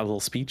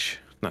little speech?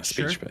 Not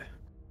speech, Sure.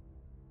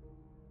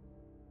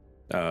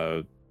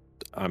 but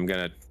I'm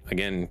gonna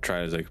again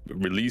try to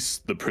release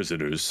the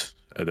prisoners,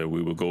 and then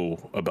we will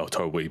go about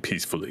our way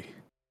peacefully.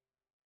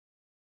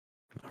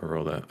 I'll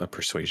roll a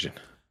persuasion.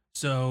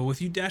 So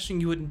with you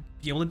dashing, you wouldn't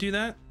be able to do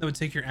that. That would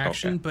take your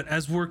action. Okay. But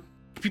as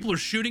people are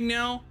shooting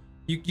now,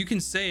 you can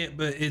say it,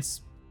 but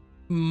it's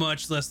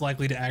much less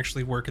likely to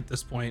actually work at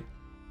this point,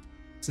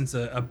 since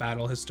a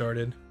battle has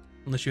started.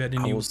 Unless you had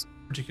any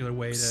particular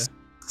way to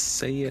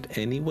say it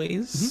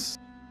anyways,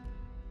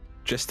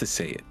 just to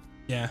say it.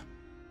 Yeah,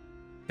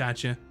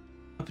 gotcha.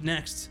 Up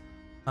next,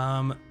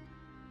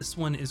 this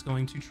one is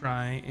going to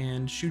try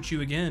and shoot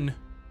you again,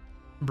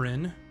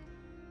 Bryn.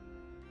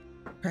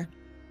 Okay.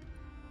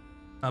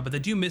 But they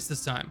do miss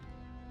this time.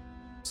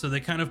 So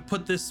they kind of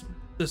put this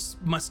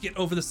musket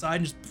over the side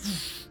and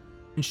just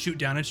and shoot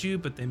down at you,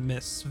 but they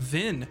miss.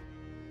 Vin,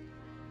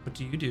 what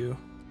do you do?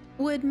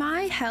 Would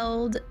my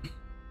held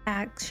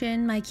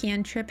action, my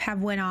cantrip,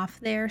 have went off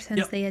there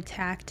since they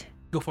attacked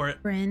Go for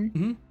it. Bryn?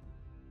 Mm-hmm.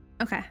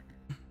 Okay.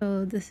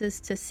 So this is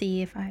to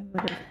see if I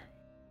would have.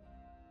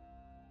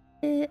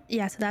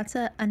 Yeah, so that's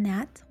a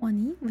nat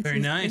 20. Which Very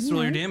is nice. pretty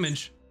Roll your nice.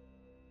 damage.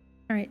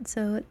 All right,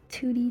 so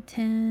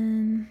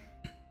 2d10.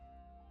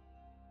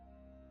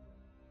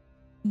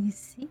 Let me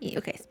see.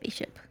 Okay,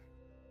 spaceship.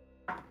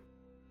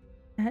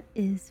 That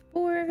is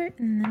 4,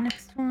 and the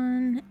next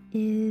one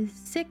is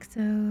 6.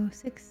 So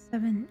 6,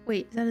 7.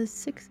 Wait, is that a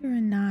 6 or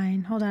a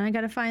 9? Hold on, I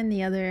gotta find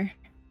the other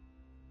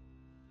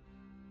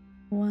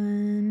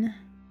one.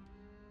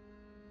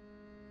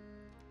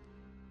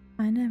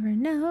 I never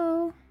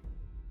know.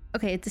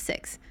 Okay, it's a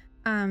 6.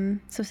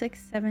 So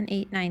 6, 7,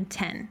 8, 9,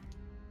 10.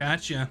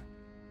 Gotcha.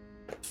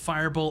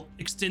 Firebolt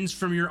extends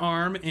from your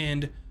arm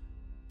and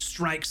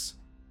strikes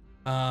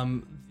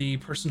the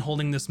person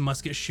holding this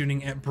musket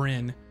shooting at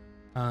Bryn.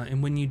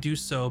 And when you do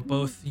so,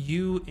 both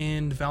you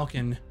and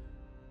Valken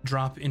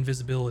drop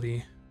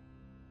invisibility.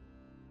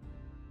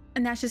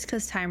 And that's just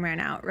because time ran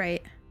out,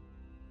 right?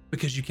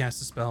 Because you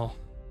cast a spell.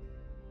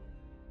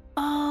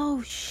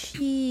 Oh,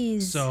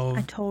 jeez. So-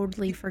 I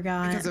totally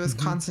forgot. Because it was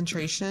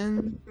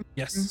concentration.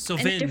 Yes. So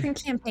In a Vin,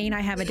 different campaign,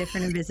 I have a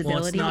different invisibility.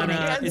 well, it's not. and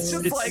I It's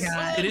just totally like,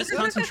 forgot. it is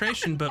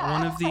concentration, but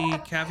one of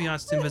the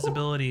caveats to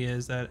invisibility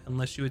is that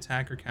unless you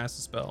attack or cast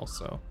a spell.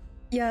 So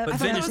Yeah, But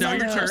Vin, it's now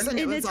your turn.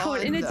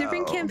 In a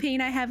different campaign,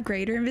 I have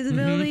greater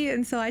invisibility,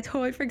 and so I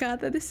totally forgot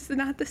that this is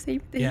not the same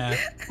thing. Yeah.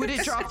 Would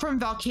it drop from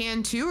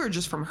Valkan too, or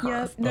just from her?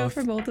 Yep, no,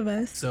 for both of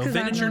us. So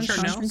Vin, it's your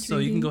turn now, so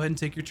you can go ahead and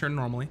take your turn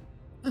normally.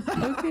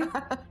 Okay.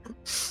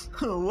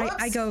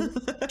 I go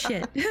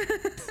shit.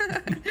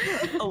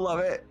 I love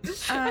it.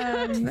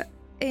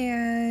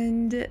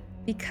 And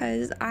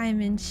because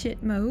I'm in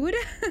shit mode,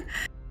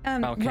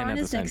 Ron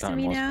is next to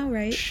me now,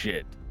 right?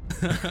 Shit.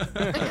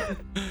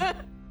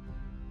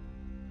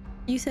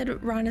 You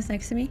said Ron is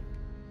next to me?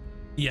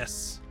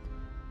 Yes.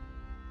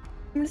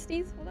 I'm gonna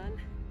sneeze. Hold on.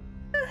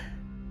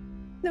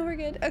 No, we're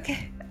good.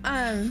 Okay.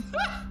 I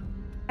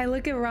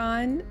look at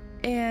Ron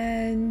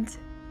and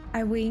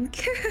I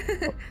wink.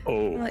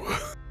 Oh. I'm like,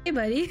 hey,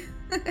 buddy.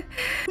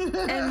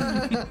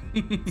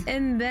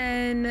 and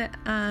then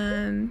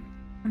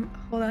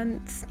hold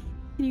on.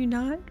 Can you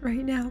not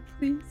right now,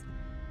 please?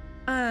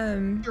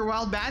 Your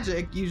wild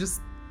magic, you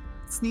just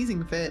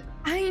sneezing fit.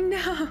 I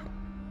know.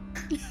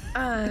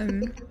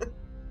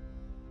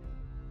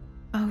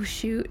 Oh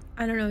shoot,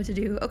 I don't know what to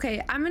do.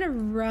 Okay, I'm gonna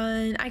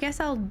run. I guess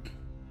I'll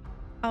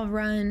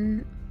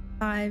run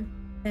 5,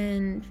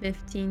 10,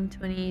 15,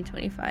 20,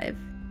 25,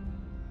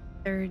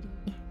 30.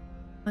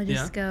 I'll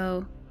just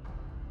go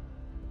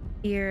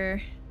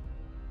here.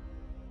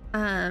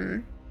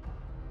 And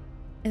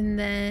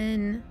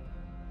then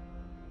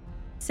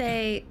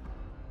say,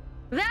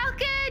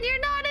 Valken,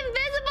 you're not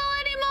invisible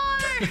anymore.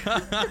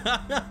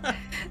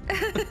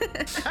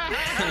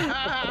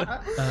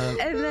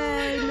 And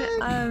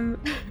then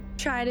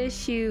try to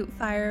shoot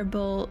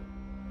firebolt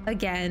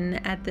again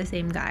at the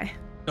same guy.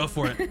 Go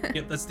for it.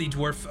 Yep, that's the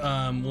dwarf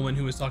woman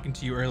who was talking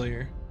to you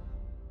earlier.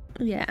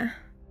 Yeah.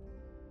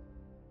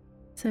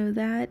 So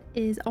that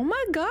is, oh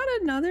my god,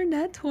 another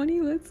net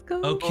 20. Let's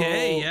go.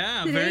 Okay,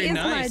 yeah, Today very is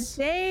nice.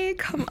 My day.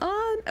 Come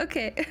on.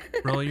 Okay.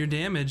 Roll your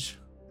damage.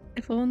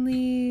 If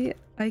only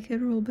I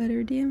could roll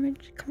better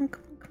damage. Come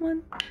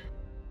on.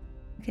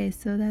 Okay,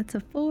 so that's a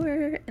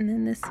 4, and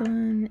then this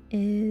one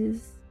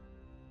is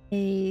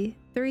a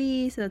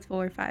 3, so that's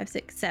 4, 5,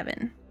 6,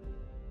 7.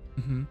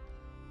 Mm-hmm.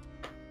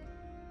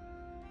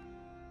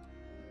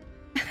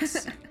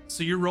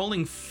 So you're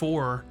rolling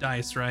 4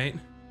 dice, right?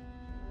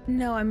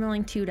 No, I'm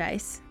rolling 2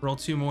 dice. Roll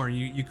 2 more.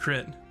 You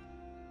crit.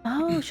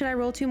 Oh, should I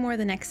roll 2 more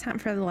the next time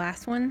for the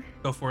last one?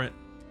 Go for it.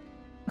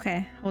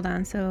 Okay, hold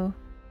on. So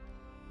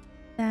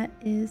that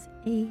is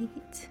 8.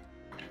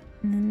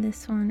 And then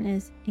this one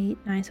is 8,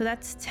 9. So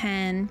that's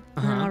 10.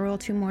 And then I'll roll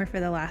 2 more for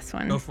the last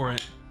one. Go for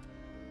it.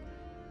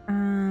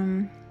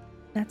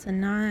 That's a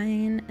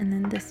 9. And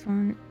then this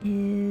one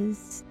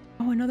is,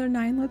 oh, another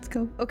 9. Let's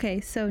go. Okay,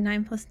 so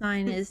 9 plus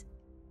 9 is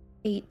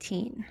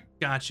 18.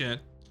 Gotcha.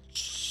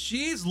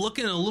 She's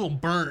looking a little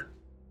burnt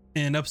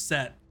and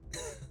upset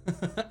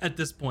at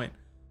this point.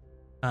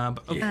 But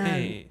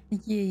okay.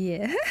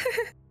 Yeah.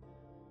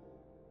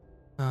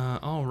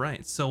 All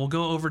right. So we'll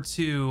go over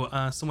to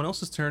someone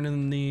else's turn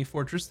in the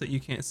fortress that you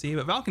can't see,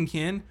 but Valken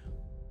can.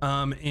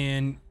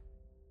 And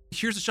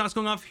here's the shots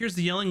going off. Here's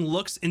the yelling,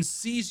 looks and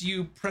sees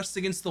you pressed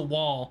against the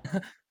wall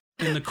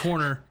in the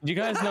corner. You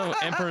guys know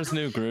Emperor's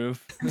New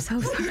Groove? I'm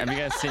so sorry. Have you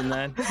guys seen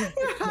that?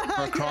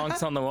 Where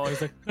Kronk's on the wall,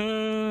 he's like,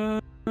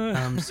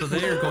 So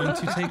they are going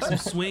to take some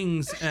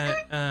swings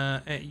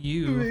at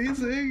you.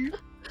 Amazing.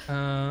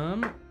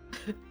 And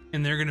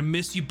they're gonna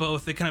miss you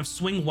both. They kind of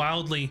swing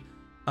wildly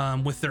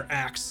with their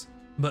axe,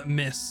 but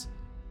miss.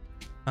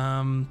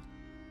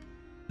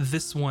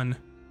 This one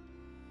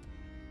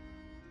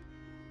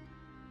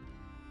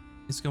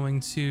is going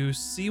to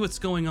see what's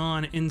going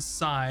on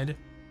inside.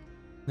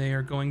 They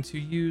are going to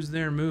use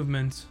their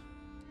movement.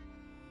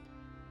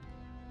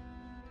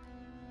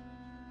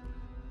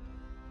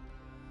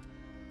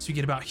 So you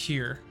get about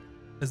here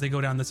as they go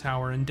down the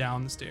tower and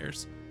down the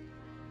stairs.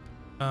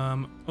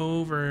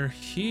 Over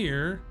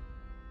here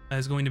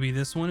is going to be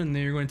this one, and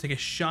they're going to take a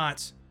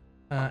shot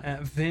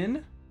at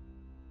Vin.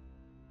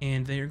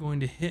 And they are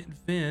going to hit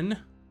Vin.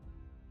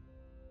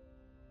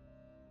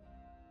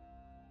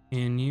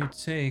 And you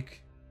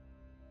take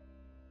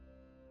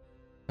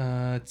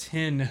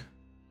 10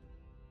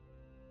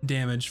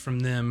 damage from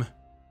them.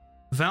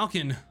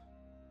 Valken.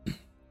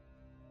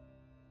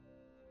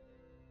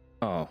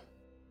 oh.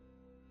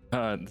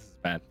 This is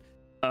bad.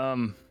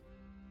 Can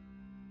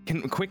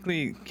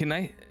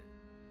I,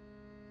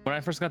 when I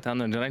first got down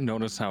there, did I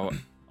notice how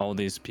all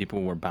these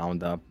people were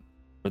bound up?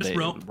 Were Just they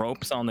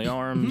ropes on the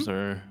arms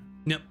or?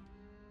 Yep.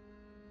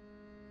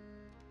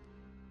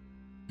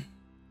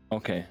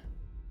 Okay.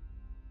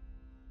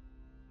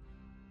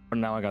 But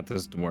now I got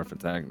this dwarf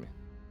attacking me.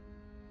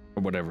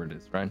 Or whatever it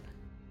is, right?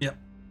 Yep.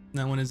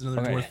 That one is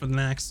another dwarf with an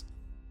axe.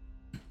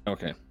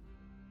 Okay.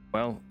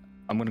 Well,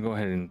 I'm gonna go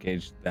ahead and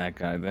engage that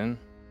guy then.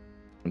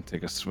 And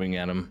take a swing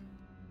at him.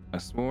 A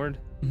sword.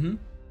 Mm-hmm.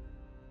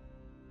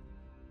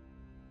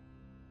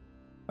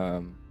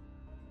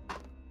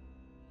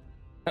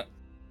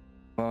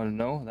 Well,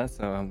 no, that's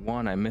a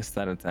 1. I missed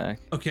that attack.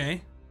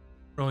 Okay.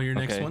 Roll your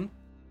next one.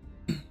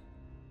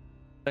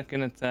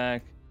 Second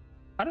attack.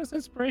 How does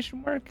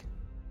inspiration work?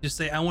 Just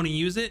say, I want to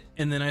use it,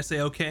 and then I say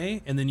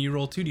okay, and then you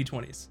roll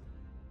 2d20s.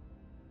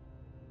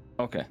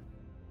 Okay.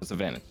 That's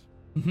advantage.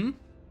 Mm-hmm.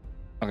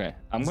 Okay,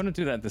 I'm gonna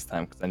do that this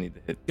time because I need to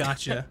hit.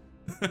 Gotcha.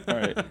 All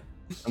right,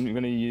 I'm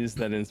gonna use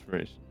that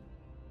inspiration.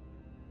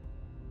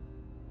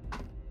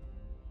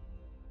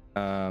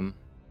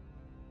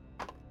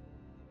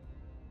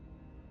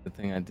 The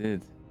thing I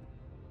did.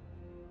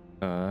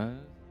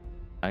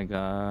 I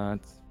got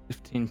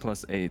 15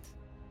 plus 8.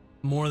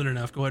 More than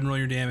enough. Go ahead and roll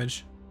your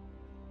damage.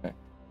 Okay.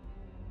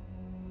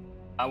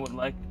 I would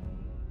like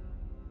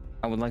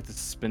to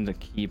spend a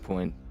key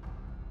point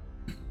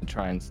to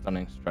try and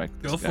stunning strike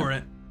this Go guy. for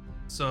it.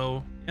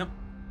 So, yep.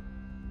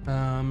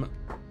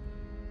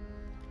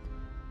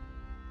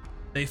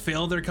 They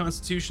failed their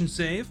Constitution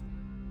save,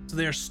 so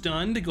they are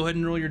stunned. Go ahead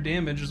and roll your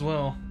damage as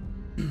well.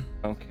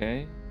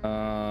 Okay.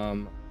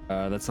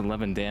 That's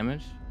 11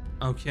 damage.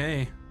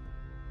 Okay.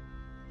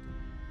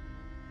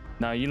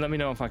 Now you let me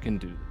know if I can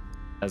do this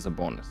as a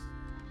bonus.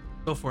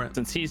 Go for it.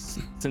 Since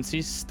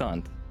he's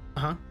stunned,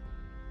 Uh-huh.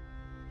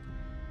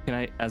 can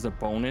I, as a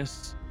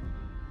bonus,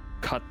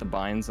 cut the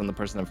binds on the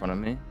person in front of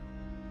me?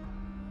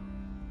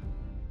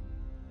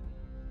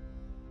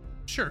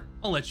 Sure,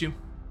 I'll let you.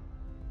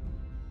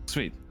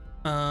 Sweet.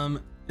 And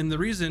the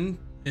reason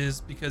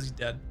is because he's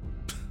dead.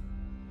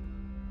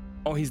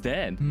 Oh, he's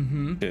dead.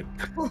 Mm-hmm.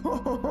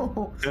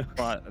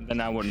 Well,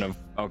 then I wouldn't have.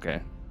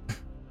 Okay.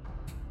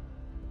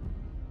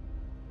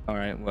 All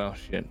right. Well,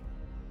 shit.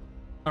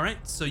 All right,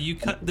 so you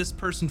cut this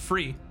person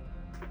free.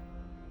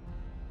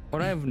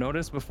 What I've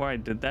noticed before I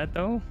did that,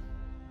 though.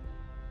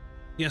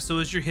 Yeah, so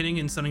as you're hitting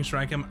and stunning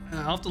strike him,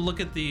 I'll have to look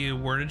at the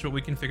wordage, but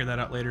we can figure that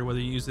out later, whether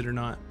you use it or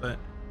not. But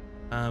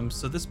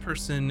so this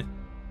person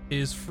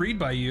is freed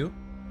by you,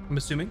 I'm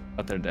assuming.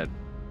 But they're dead.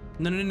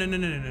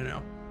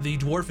 No. The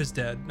dwarf is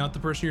dead, not the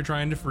person you're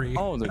trying to free.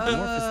 Oh, the dwarf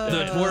is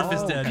dead. The dwarf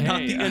is dead, not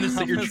the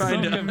innocent you're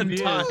trying to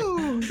confused.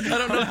 untie. I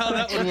don't know how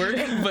that would work,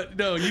 but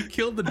no, you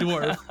killed the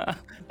dwarf.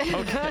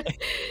 Okay.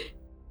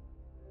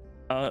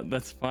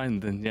 That's fine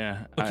then.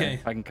 Yeah. Okay.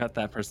 I can cut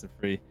that person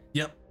free.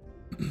 Yep.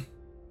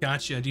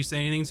 Gotcha. Do you say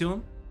anything to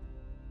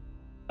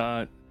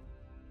him?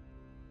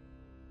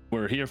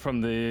 We're here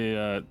from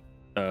the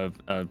I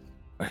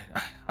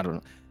don't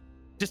know.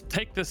 Just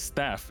take this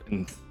staff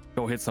and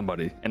go hit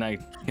somebody, and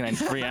can I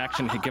free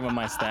action to give him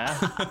my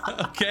staff?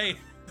 Okay.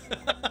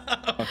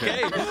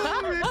 Okay.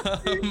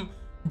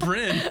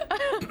 Bryn.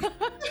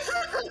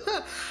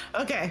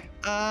 Okay.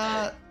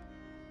 Can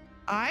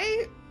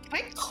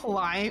I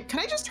climb? Can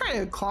I just try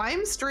to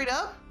climb straight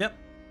up? Yep.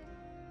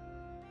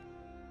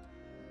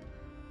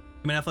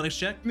 Give me an athletics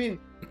check. I mean,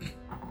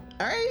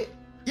 all right.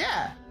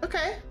 Yeah.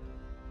 Okay.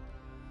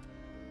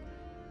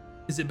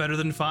 Is it better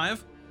than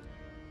 5?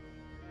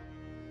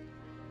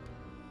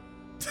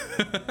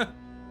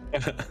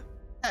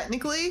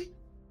 Technically,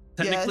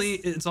 Technically,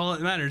 yes. it's all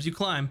that matters. You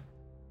climb.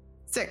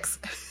 6.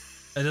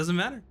 It doesn't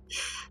matter.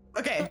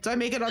 Okay. Do I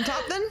make it on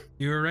top then?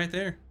 You were right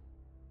there.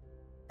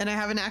 And I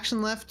have an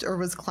action left, or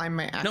was climb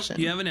my action? Nope,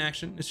 you have an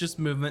action. It's just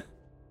movement.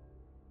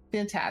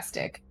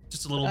 Fantastic.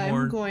 Just a little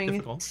more I'm going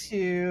difficult.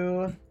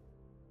 to.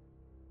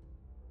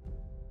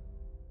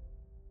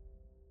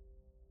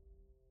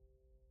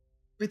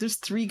 Wait, there's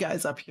 3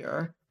 guys up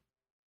here.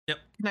 Yep.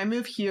 Can I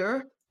move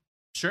here?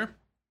 Sure.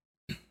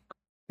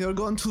 You're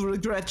going to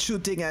regret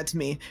shooting at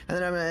me. And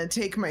then I'm going to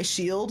take my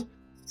shield,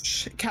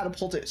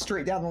 catapult it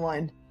straight down the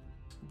line.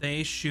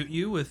 They shoot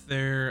you with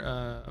their.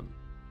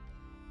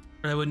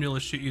 Or they wouldn't be able to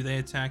shoot you. They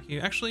attack you.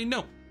 Actually,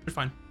 no. They're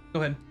fine.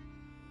 Go ahead.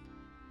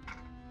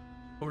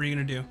 What were you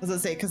going to do? As I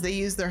say, because they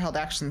used their held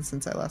action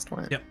since I last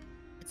went. Yep.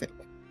 I think.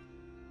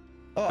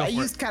 Oh, Go I for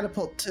used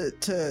catapult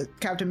to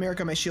Captain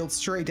America my shield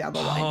straight down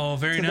the line. Oh,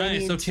 very So they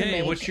nice. need to Okay,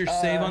 make, what's your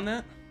save on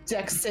that?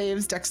 Dex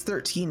saves. Dex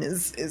 13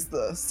 is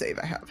the save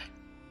I have.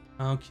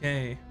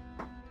 Okay.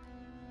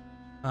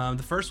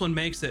 The first one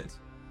makes it.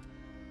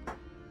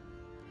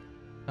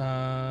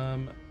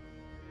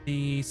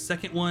 The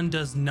second one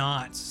does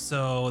not.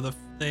 So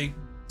they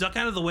duck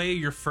out of the way of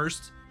your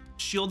first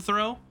shield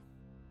throw,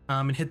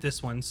 and hit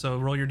this one. So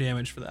roll your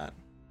damage for that.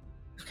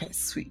 Okay,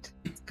 sweet.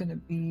 It's gonna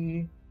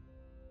be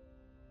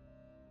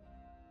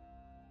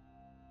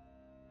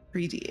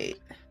 3d8.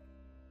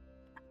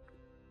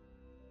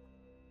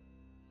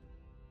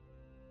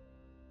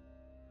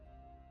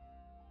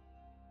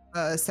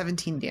 Uh,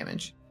 17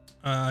 damage.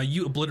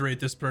 You obliterate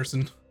this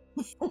person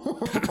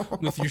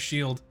with your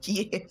shield.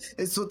 Yeah,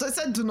 it's what I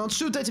said. Do not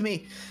shoot at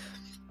me.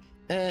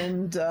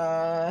 And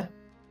I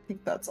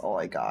think that's all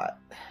I got.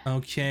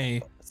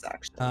 Okay. This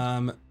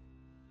action.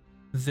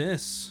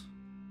 This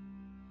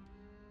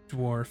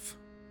dwarf.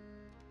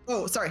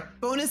 Oh, sorry.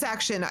 Bonus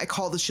action. I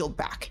call the shield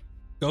back.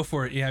 Go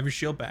for it. You have your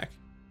shield back.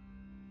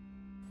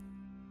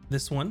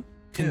 This one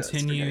Yeah, that's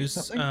forgetting continues.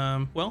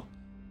 something. Well,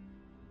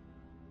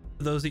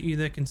 for those of you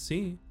that can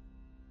see,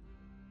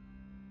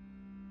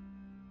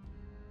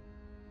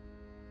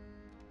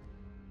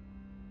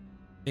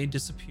 they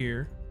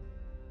disappear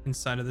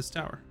inside of this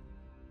tower.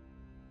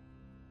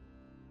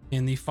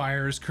 And the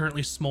fire is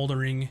currently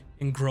smoldering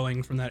and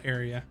growing from that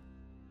area.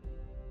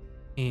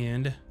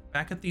 And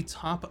back at the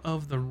top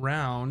of the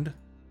round,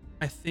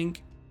 I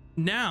think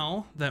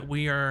now that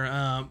we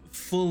are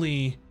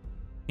fully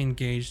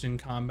engaged in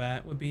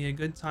combat would be a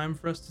good time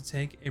for us to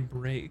take a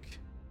break.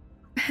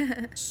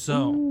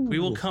 So we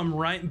will come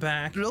right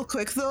back. Real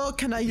quick though,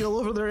 can I yell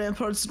over the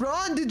ramparts,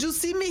 Ron, did you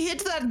see me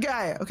hit that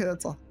guy? Okay,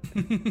 that's all.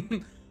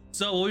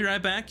 So we'll be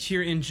right back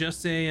here in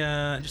just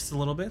a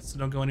little bit, so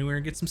don't go anywhere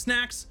and get some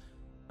snacks.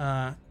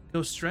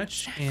 Go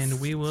stretch, and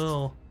we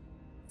will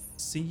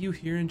see you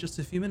here in just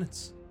a few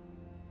minutes.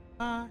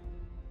 Bye.